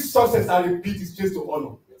 Every success, I repeat, is straight to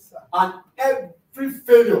honor. Yes, and every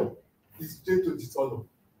failure is straight to dishonor.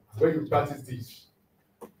 When you practice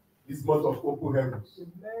this month of open heavens,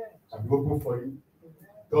 I'll be open for you.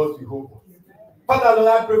 Doors will open. Father,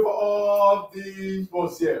 Lord, I pray for all these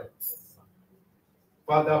ones here.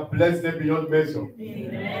 Father, bless them beyond measure.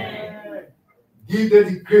 Amen. Give them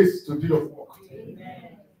the grace to do your work.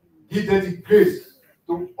 Amen. Give them the grace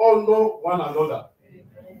to honor one another.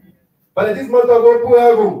 Amen. But this month of open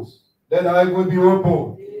heavens, let our heaven be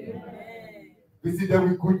open. Amen. Visit them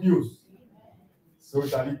with good news. So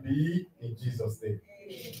shall it be in Jesus' name.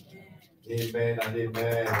 Amen and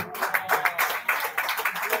amen.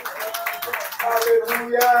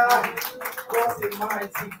 Hallelujah. What a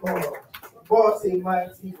mighty God. What a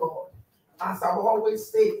mighty God. As I've always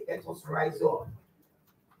said, let us rise up.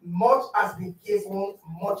 Much has been given,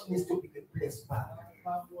 much needs to be replaced back.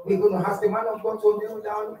 We're going to ask the man of God to kneel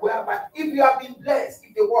down. Whereby, if you have been blessed,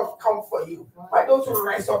 if the word come for you, why don't you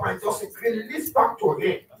rise up and just release back to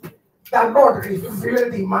him? That Lord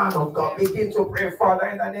reveal the man of God. Begin to pray, Father,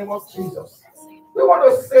 in the name of Jesus. We want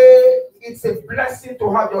to say it's a blessing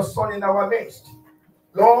to have your son in our midst.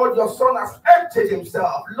 Lord, your son has emptied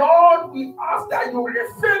himself. Lord, we ask that you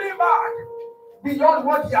refill him back beyond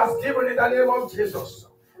what he has given in the name of Jesus.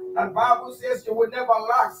 And Bible says you will never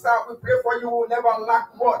lack, sir. We pray for you will never lack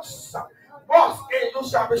much. Words in you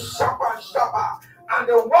shall be sharper and sharper. And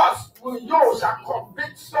the words with you shall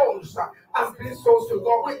convict souls and bring souls to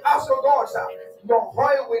God. We ask, oh God, sir, your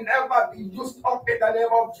oil will never be used up in the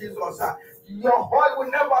name of Jesus. Your oil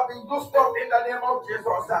will never be used up in the name of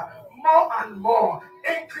Jesus. More and more,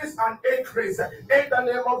 increase and increase in the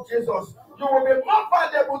name of Jesus. You will be more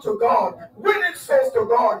valuable to God, winning souls to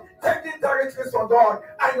God, taking territories for God,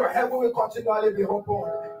 and your heaven will continually be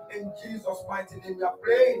open. In Jesus' mighty name, we are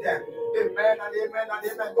praying. Amen and amen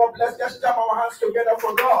and amen. God bless. Let's jam our hands together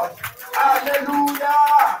for God.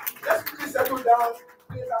 Hallelujah. Let's quickly settle down.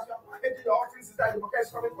 Please, as you are packaging your offerings, Sister Ibuka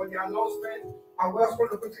is coming for the announcement. And we're just going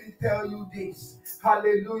to quickly tell you this.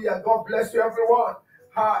 Hallelujah. God bless you, everyone.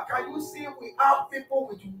 Can you see we have people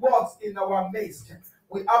with words in our midst?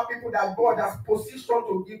 We have people that God has positioned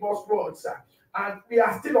to give us words, and we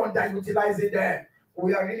are still underutilizing them.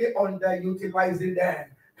 We are really underutilizing them.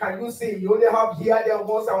 Can you see? You only have here, there,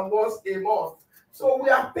 once and once a month. So we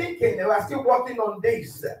are thinking, we are still working on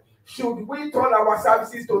this. Should we turn our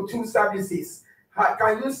services to 2 services?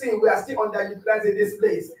 Can you see? We are still underutilizing this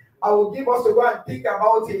place. I will give us to go and think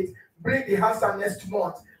about it. Bring the answer next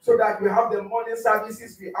month so that we have the morning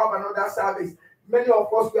services, we have another service. Many of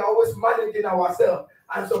us, we are always managing ourselves.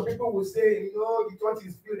 And some people will say, you know, the church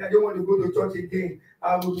is filled, I don't want to go to church again.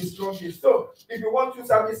 I will be struggling. So if you want 2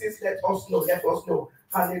 services, let us know. Let us know.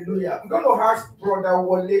 Hallelujah. I'm going to ask Brother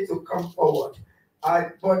Wale to come forward.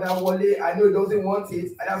 Brother Wale, I know he doesn't want it,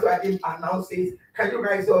 and that's why I didn't announce it. Can you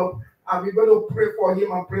rise up? And we're going to pray for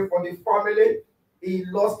him and pray for the family. He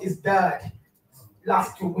lost his dad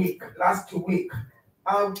last week.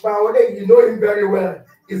 And Wale, you know him very well.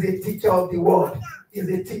 He's a teacher of the word. He's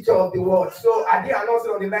a teacher of the word. So I didn't announce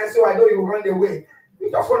it on the line, so I know he will run away. We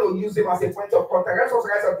just want to use him as a point of contact. Let's also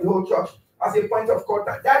guys of the whole church as a point of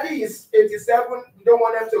contact. Daddy is 87. We don't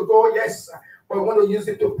want him to go, yes, but we want to use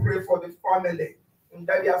it to pray for the family. And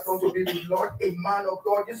Daddy has come to be the Lord, a man of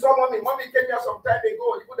God. You saw mommy. Mommy came here some time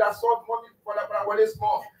ago. You could have saw mommy for Wale's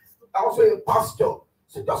mom. Also a pastor.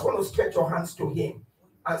 So just want to stretch your hands to him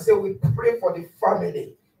and say, we pray for the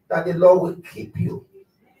family that the Lord will keep you.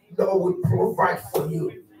 The Lord will provide for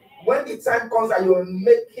you. When the time comes that you're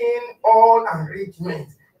making all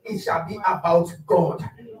arrangements, it shall be about God.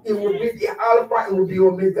 It will be the Alpha, it will be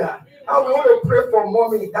Omega. And we want to pray for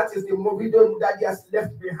mommy. That is the movie that he has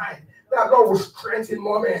left behind. That God will strengthen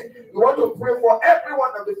mommy. We want to pray for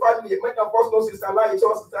everyone of the family. Many of us know Sister Lai.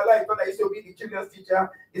 Sister Lai that used to be the children's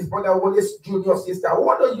teacher. His brother Wallace junior sister. We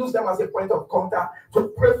want to use them as a point of contact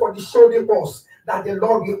to pray for the shoulder boss, that the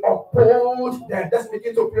Lord will uphold them. Let's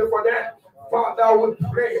begin to pray for them. Father, we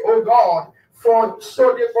pray, oh God, for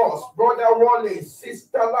shoulder boss, brother Wallace,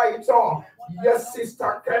 Sister Lighton, yes,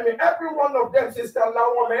 Sister Kemi, every one of them, Sister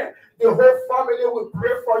Lawome, the whole family will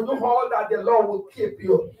pray for you all, that the Lord will keep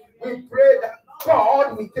you. We pray that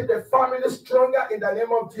God will keep the family stronger in the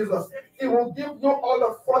name of Jesus. He will give you all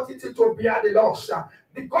the fortitude to bear the loss.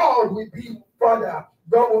 The God will be Father.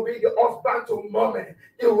 God will be the husband to mommy.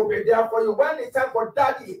 He will be there for you. When it's time for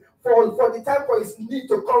daddy, for the time for his need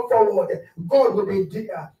to come forward, God will be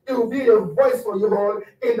there. It will be a voice for you all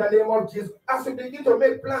in the name of Jesus. As you begin to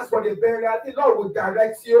make plans for the burial, the Lord will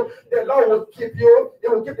direct you. The Lord will keep you. He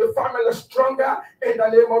will keep the family stronger in the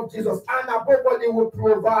name of Jesus. And above all, He will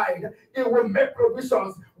provide. He will make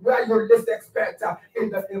provisions where you least expect in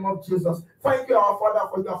the name of Jesus. Thank you, our Father,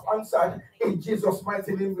 for your answer. In Jesus'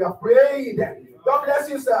 mighty name, we are praying. God bless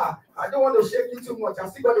you, sir. I don't want to shake you too much. I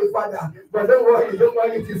still got a father, but don't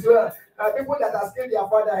worry, it is well. People that are still their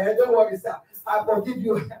father, don't worry, sir. I forgive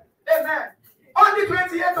you. Amen. On the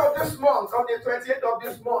 28th of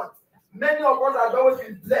this month, many of us have always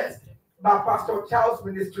been blessed by Pastor Charles'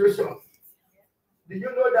 ministration. Do you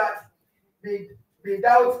know that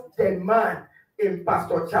without the man in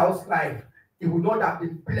Pastor Charles' life, he would not have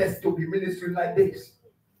been blessed to be ministering like this?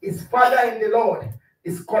 His father in the Lord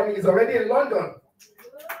is coming. He's already in London.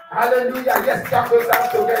 Hallelujah. Yes, clap those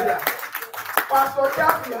hands together. Pastor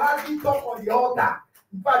Charles, you hardly talk on the altar.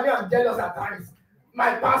 In fact, I'm jealous at times.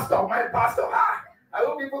 My pastor. I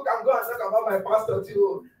hope people can go and talk about my pastor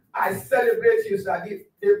too. I celebrate you, sir.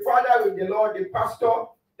 The father with the Lord, the pastor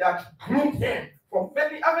that groomed him for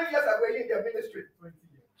how many years have we in the ministry?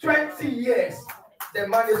 20 years. The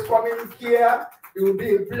man is coming here. It will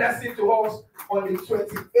be a blessing to us on the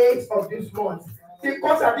 28th of this month.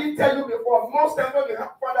 Because I didn't tell you before, most times when we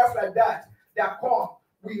have fathers like that, they are come.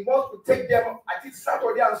 We want to take them, I think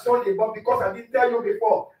Saturday and Sunday, but because I didn't tell you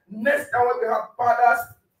before, next time when we have fathers,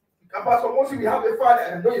 Pastor Moshe, we have a father,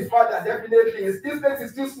 and I know his father definitely. His distance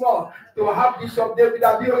is too small to have Bishop David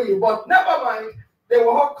Abiyoyi, but never mind, they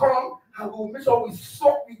will all come and we will make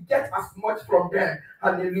sure we get as much from them.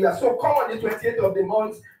 Hallelujah. So come on the 28th of the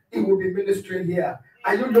month, he will be ministering here.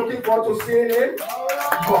 Are you looking forward to seeing him?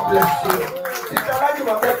 God bless you. Sister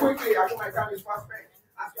Lady, quickly, I know my time is fast spent.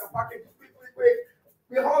 As you are packing, quick.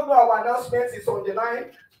 We all know our announcement is on the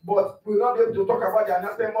line, but we'll not be able to talk about the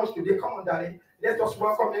announcement much today. Come on, darling. Let us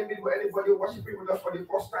welcome anybody worshiping with us for the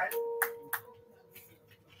first time.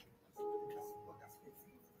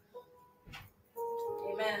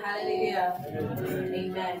 Amen. Hallelujah.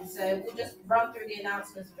 Amen. So we'll just run through the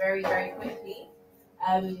announcements very, very quickly.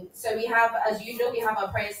 So we have, as usual, we have our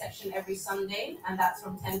prayer section every Sunday, and that's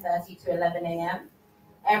from 10:30 to 11 a.m.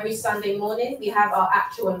 Every Sunday morning, we have our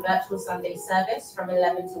actual and virtual Sunday service from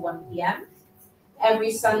 11 to 1 p.m.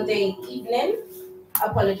 Every Sunday evening,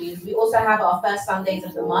 we also have our first Sundays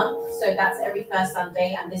of the month, so that's every first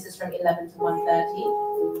Sunday, and this is from 11 to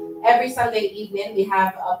 1:30. Every Sunday evening, we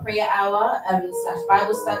have our prayer hour /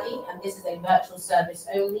 Bible study, and this is a virtual service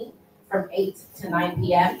only from 8 to 9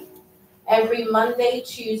 p.m. Every Monday,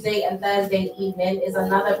 Tuesday, and Thursday evening is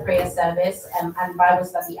another prayer service and Bible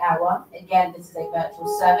study hour. Again, this is a virtual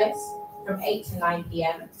service from 8 to 9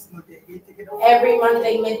 p.m. Every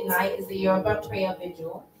Monday midnight is the Yoruba prayer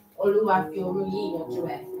vigil,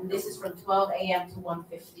 and this is from 12 a.m. to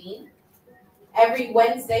 1:15. Every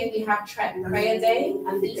Wednesday, we have Trecc Prayer Day,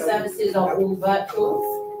 and these services are all virtual.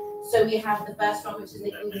 So we have the first one, which is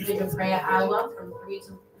the individual prayer hour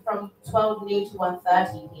from 12 noon to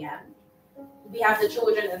 1:30 p.m. We have the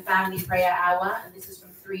children and family prayer hour, and this is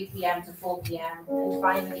from 3 p.m. to 4 p.m. And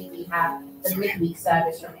finally, we have the midweek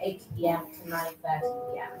service from 8 p.m. to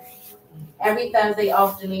 9:30 p.m. Every Thursday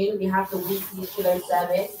afternoon, we have the weekly Shiloh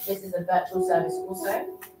service. This is a virtual service also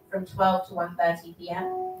from 12 to 1:30 p.m.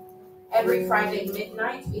 Every Friday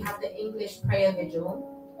midnight, we have the English prayer vigil,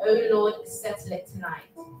 "Oh Lord, settle it tonight."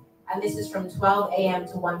 And this is from 12 a.m.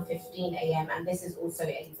 to 1:15 a.m. And this is also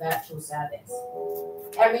a virtual service.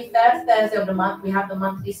 Every third Thursday of the month, we have the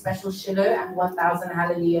monthly special Shiloh and 1000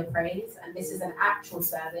 Hallelujah Praise. And this is an actual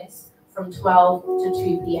service from 12 to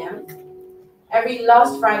 2 p.m. Every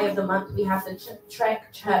last Friday of the month, we have the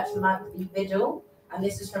Trecc Church monthly vigil. And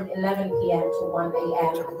this is from 11 p.m. to 1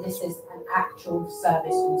 a.m. And this is an actual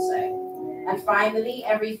service also. And finally,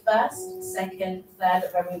 every first, second, third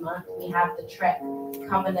of every month, we have the Trecc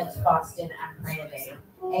Covenant Fasting and Prayer Day.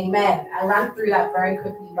 Amen. I ran through that very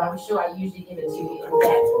quickly, but I'm sure I usually give it to you in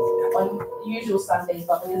depth on usual Sundays,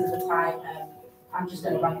 but because of the time, I'm just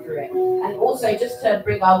going to run through it. And also, just to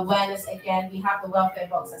bring our awareness again, we have the welfare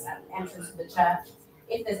boxes at the entrance of the church.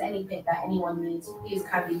 If there's anything that anyone needs, please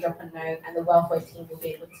kindly drop a note, and the welfare team will be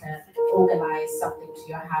able to organize something to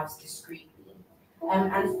your house discreetly.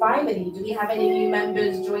 And finally, do we have any new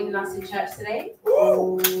members joining us in church today?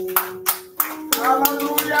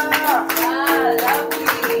 Hallelujah! Ah, lovely.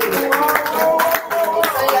 It's so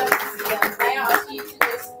lovely to see you. May I ask you to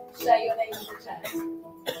just share your name with the church?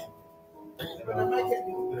 Good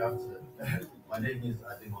afternoon. My name is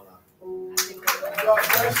Ademola.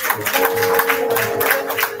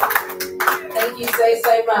 Thank you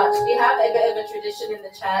so much. We have a bit of a tradition in the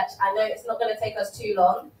church. I know it's not going to take us too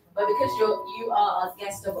long, but because you are our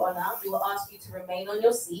guest of honor, we will ask you to remain on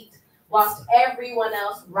your seat whilst everyone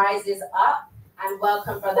else rises up and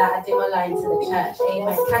welcome Brother Ademola into the church.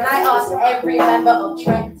 Amen. Can I ask every member of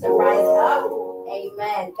Trecc to rise up?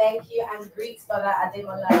 Amen. Thank you, and greet Brother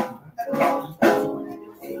Ademola.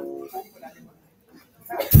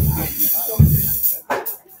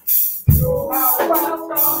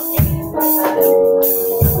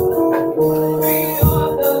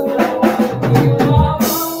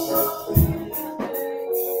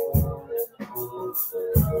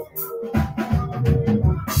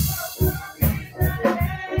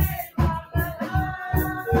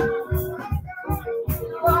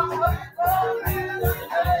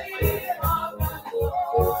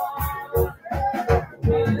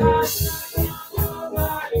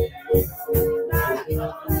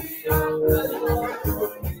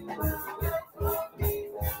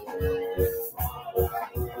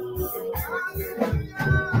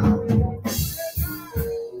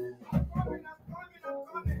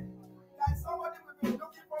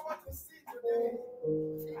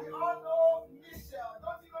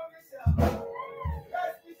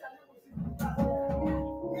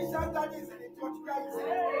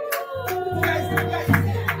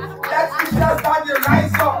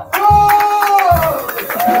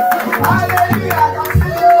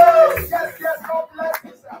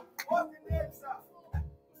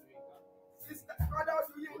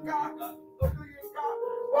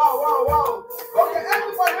 Wow. Okay,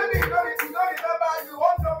 everybody, maybe you don't remember, you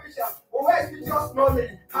won't know Bishop. But where is Bishop's mommy?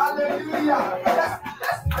 Hallelujah.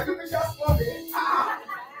 Are you Bishop's mommy?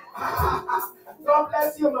 God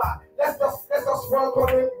bless you, ma. Let us welcome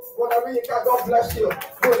him. God bless you.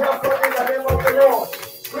 We welcome in the name of the Lord.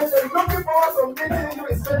 We're looking forward to meeting you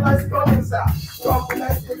in Saint coming, sir. God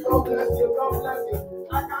bless you. God bless you. God bless you.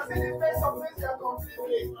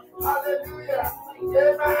 testimony. Hallelujah.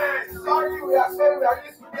 Amen. Sorry, we are really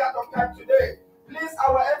out of time today. Please,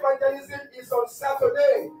 our evangelism is on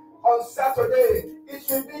Saturday. On Saturday, it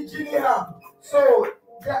should be Gillingham. So,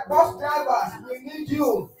 bus drivers, we need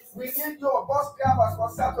you. We need your bus drivers for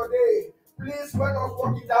Saturday. Please, let us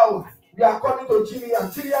work it out. We are coming to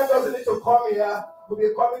Gillingham. Gillingham doesn't need to come here. We'll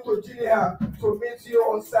be coming to Gillingham to meet you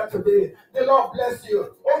on Saturday. The Lord bless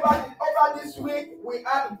you. Over this week, we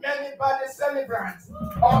had many birthday celebrants.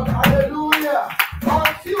 Hallelujah. On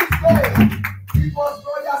Tuesday, it was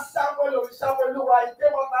Brother Samuel Orishamoluwa. He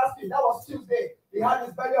came on last week. That was Tuesday. He had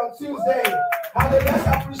his birthday on Tuesday. Hallelujah. Let's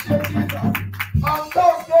appreciate Jesus. On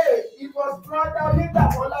Thursday, it was Brother Linda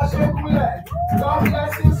Olashekunle. God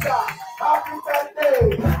bless you, sir. Happy birthday.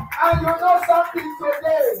 And you know something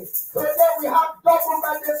today. Today we have double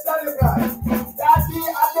birthday celebrants. Daddy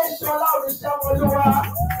Adeshola Orishamoluwa.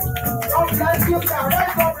 God bless you, sir.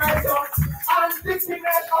 Rise up, rise up. And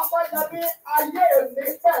Dickiness of Miami, Aye,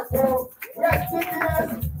 Nipepo. Yes, Dickiness.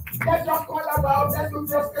 Let's just call about. Let's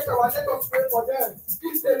just get our. Let us pray for them.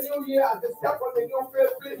 It's a new year. The step on the new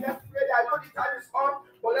faith. Please, let's pray. I know the time is on,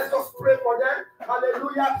 but let's just pray for them.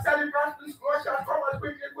 Hallelujah. Celebrants, please, Russia, come on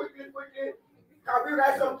quickly. Can we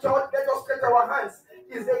rise up, church? Let us stretch our hands.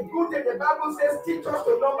 It's a good thing. The Bible says, teach us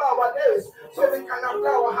to number our days so we can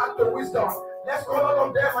apply our heart to wisdom. Let's call all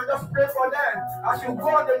of them and just pray for them. As you go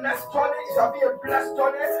on the next journey, it shall be a blessed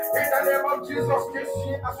journey. In the name of Jesus, this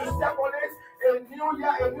year, as you step on it, a new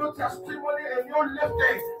year, a new testimony, a new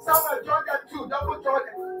lifting. Someone join them too, double join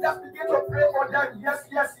them. Let's begin to pray for them. Yes,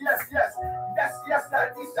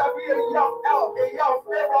 that this shall be a year of help, a year of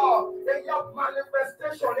favor, a year of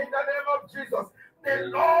manifestation in the name of Jesus.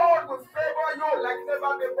 The Lord will favor you like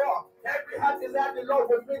never before. Every heart desire, the Lord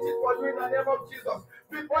will meet it for you in the name of Jesus.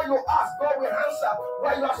 Before you ask, God will answer.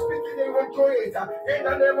 While you are speaking, He will do it in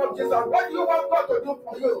the name of Jesus. What do you want God to do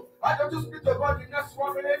for you? Why don't you speak to God in the next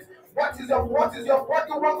 1 minute? What do you want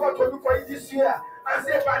God to do for you this year? And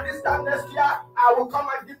say, by this time next year, I will come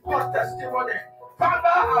and give God testimony.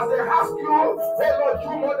 Father, as they ask you, oh Lord, do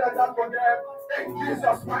more than that for them. In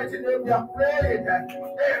Jesus' mighty name, we are praying.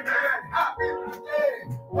 Amen. Happy birthday.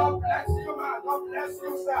 God bless you, man. God bless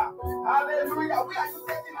you, sir. Hallelujah. Where are you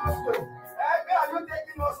taking us to? Where are you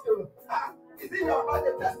taking us to? Is it your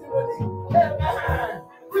birthday testimony? Amen.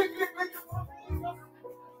 Quickly.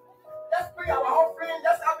 Let's pray our offering.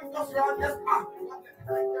 Let's have it just around.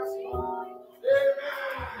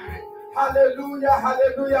 Amen. Hallelujah.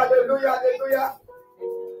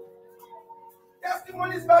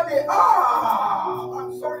 Testimonies birthday. I'm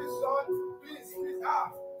sorry, son. Please.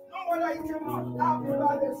 No wonder you came out. Happy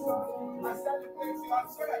birthday, son. I celebrate you. I'm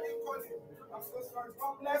sorry I didn't call you. I'm so sorry.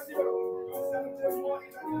 God bless you. You celebrate more in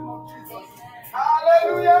the name of Jesus.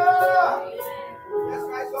 Hallelujah. Let's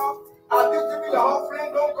rise up. Have you given your offering?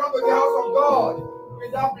 Don't come to the house of God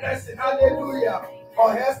without blessing. Hallelujah.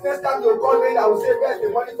 Or else next time you call me, I will say, where's the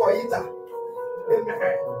money for eater?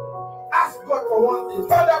 Amen. Ask God for one thing.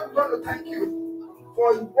 Father, we want to thank you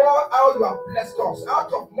for how you have blessed us.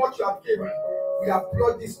 Out of much you have given, we have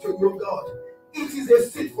brought this to you, God. It is a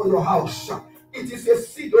seed for your house. It is a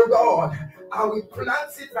seed, oh God. And we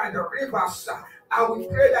plant it by the rivers. And we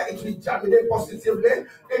pray that it will germinate positively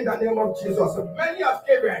in the name of Jesus. Many have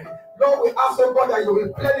given. Lord, we ask, oh God, that you will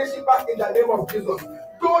replenish it back in the name of Jesus.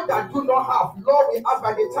 Those that do not have, Lord, we ask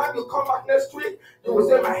by the time you come back next week, you will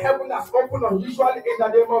say, my heaven has opened unusually in the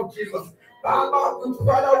name of Jesus.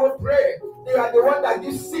 Father, we pray. You are the one that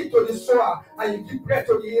gives seed to the sower and you give bread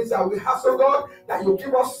to the eater. We ask, oh God, that you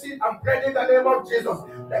give us seed and bread in the name of Jesus.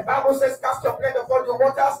 The Bible says, cast your bread upon the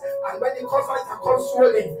waters, and when it comes out, it comes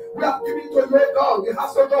swelling. We have given to you, God. We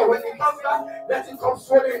ask, oh God, when it comes back, let it come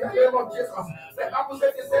swelling in the name of Jesus. The Bible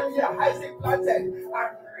says the same year, Isaac planted and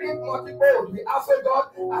reap multiple. We ask, oh God,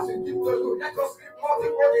 as we give to you, let us reap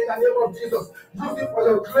multiple in the name of Jesus. Use it for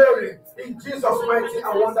your glory in Jesus' mighty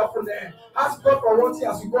and wonderful name. Ask God for one thing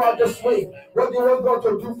as you go out this way. What do you want God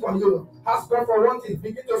to do for you? Ask God for one thing.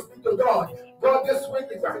 Begin to speak to God. God, this week,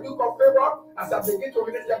 if I do for favor, as I begin to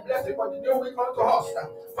release the blessing for the new week unto us,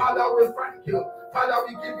 Father, we thank you. Father,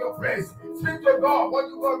 we give you praise. Speak to God. What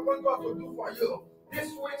do you want God to do for you? This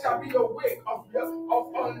week shall be your week of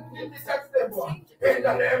unlimited favor. In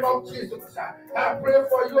the name of Jesus, I pray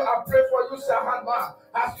for you, Sahama.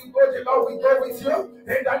 As you go, the Lord will go with you.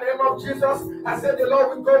 In the name of Jesus, I said the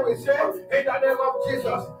Lord will go with you. In the name of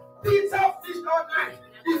Jesus. Peter fished all night.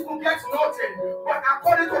 He could get nothing. But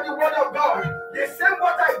according to the word of God, the same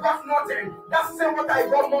what I got nothing, that same what I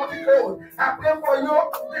got multifold. I pray for you,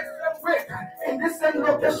 the same week in this same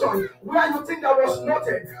location where you think that was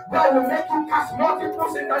noted, God will make you cast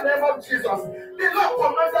multiples in the name of Jesus. The Lord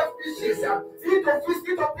commanded fishes into fish,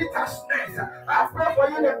 into Peter's snakes. I pray for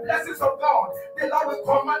you the blessings of God. The Lord will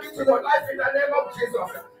command it to your life in the name of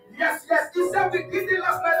Jesus. Yes, yes. He said we did it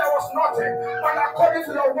last night. I was nothing, but according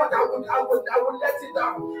to your word, I would let it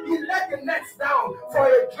down. He let the nets down for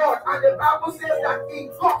a drought, and the Bible says that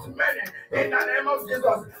he got many in the name of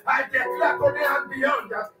Jesus. I declare today and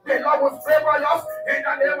beyond that the Lord will favor us in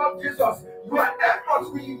the name of Jesus. Your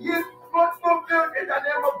efforts will yield fruitful field in the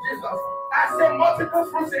name of Jesus. I say multiple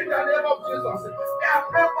fruits in the name of Jesus. I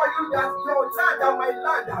pray for you that your land and my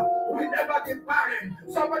land will never be barren.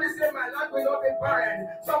 Somebody say my land will not be barren.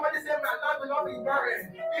 Somebody say my land will not be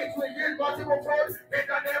barren. It will yield multiple fruits in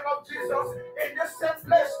the name of Jesus. In the same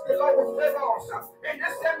place, the Lord will favor us. In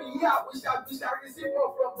the same year, we shall receive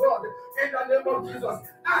more from God in the name of Jesus.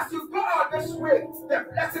 As you go out this way, the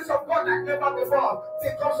blessings of God like never before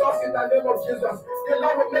becomes us in the name of Jesus. The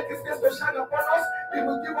Lord will make his face to shine upon us. He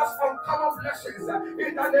will give us uncommon blessings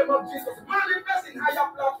in the name of Jesus. Manifest in higher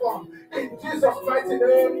platform. In Jesus' mighty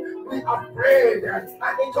name, we have prayed. And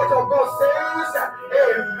the church of God says,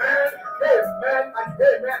 amen, amen, and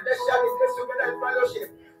amen. Let's share the grace together in fellowship.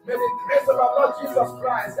 May the grace of our Lord Jesus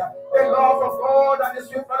Christ, the love of God, and the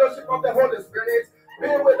sweet fellowship of the Holy Spirit be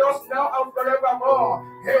with us now and forevermore.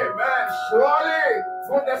 Amen. Surely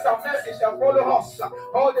goodness and mercy shall follow us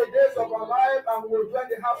all the days of our life, and we will dwell in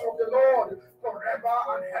the house of the Lord forever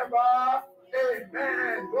and ever.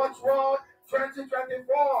 Amen. God's word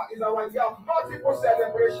 2024 is our year of multiple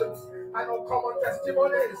celebrations and uncommon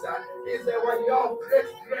testimonies. Is our year of great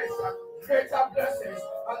grace, greater blessings,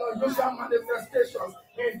 and unusual manifestations.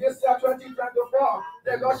 In this year 2024,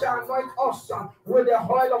 the Lord shall anoint us with the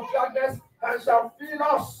oil of gladness and shall fill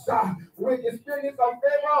us with the spirit of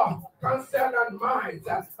favor, counsel, and might,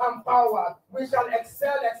 and power. We shall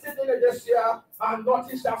excel exceedingly this year, and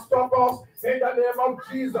nothing shall stop us in the name of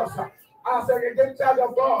Jesus. As a redeemed child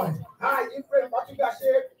of God, I pray for you that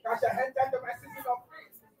shall enter into my season of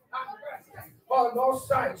peace and rest on all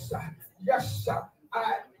sides. Yes, sir.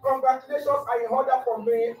 Congratulations are in order for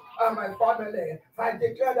me and my family. I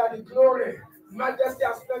declare that the glory, majesty,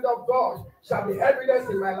 and splendor of God shall be evidence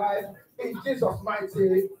in my life. In Jesus'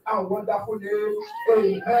 mighty and wonderful name,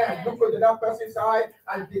 amen. Look to that person's eye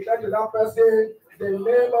and declare to that person the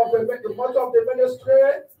name of the motto of the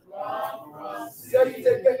ministry. Say it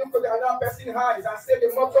again. Look to the other person's eyes and say the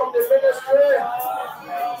motto of the ministry.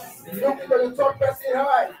 Look to the third person's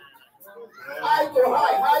eye. Eye to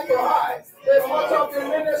eye, eye to eye. The motto of the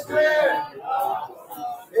ministry.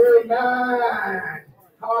 Amen.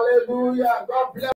 Hallelujah. God bless.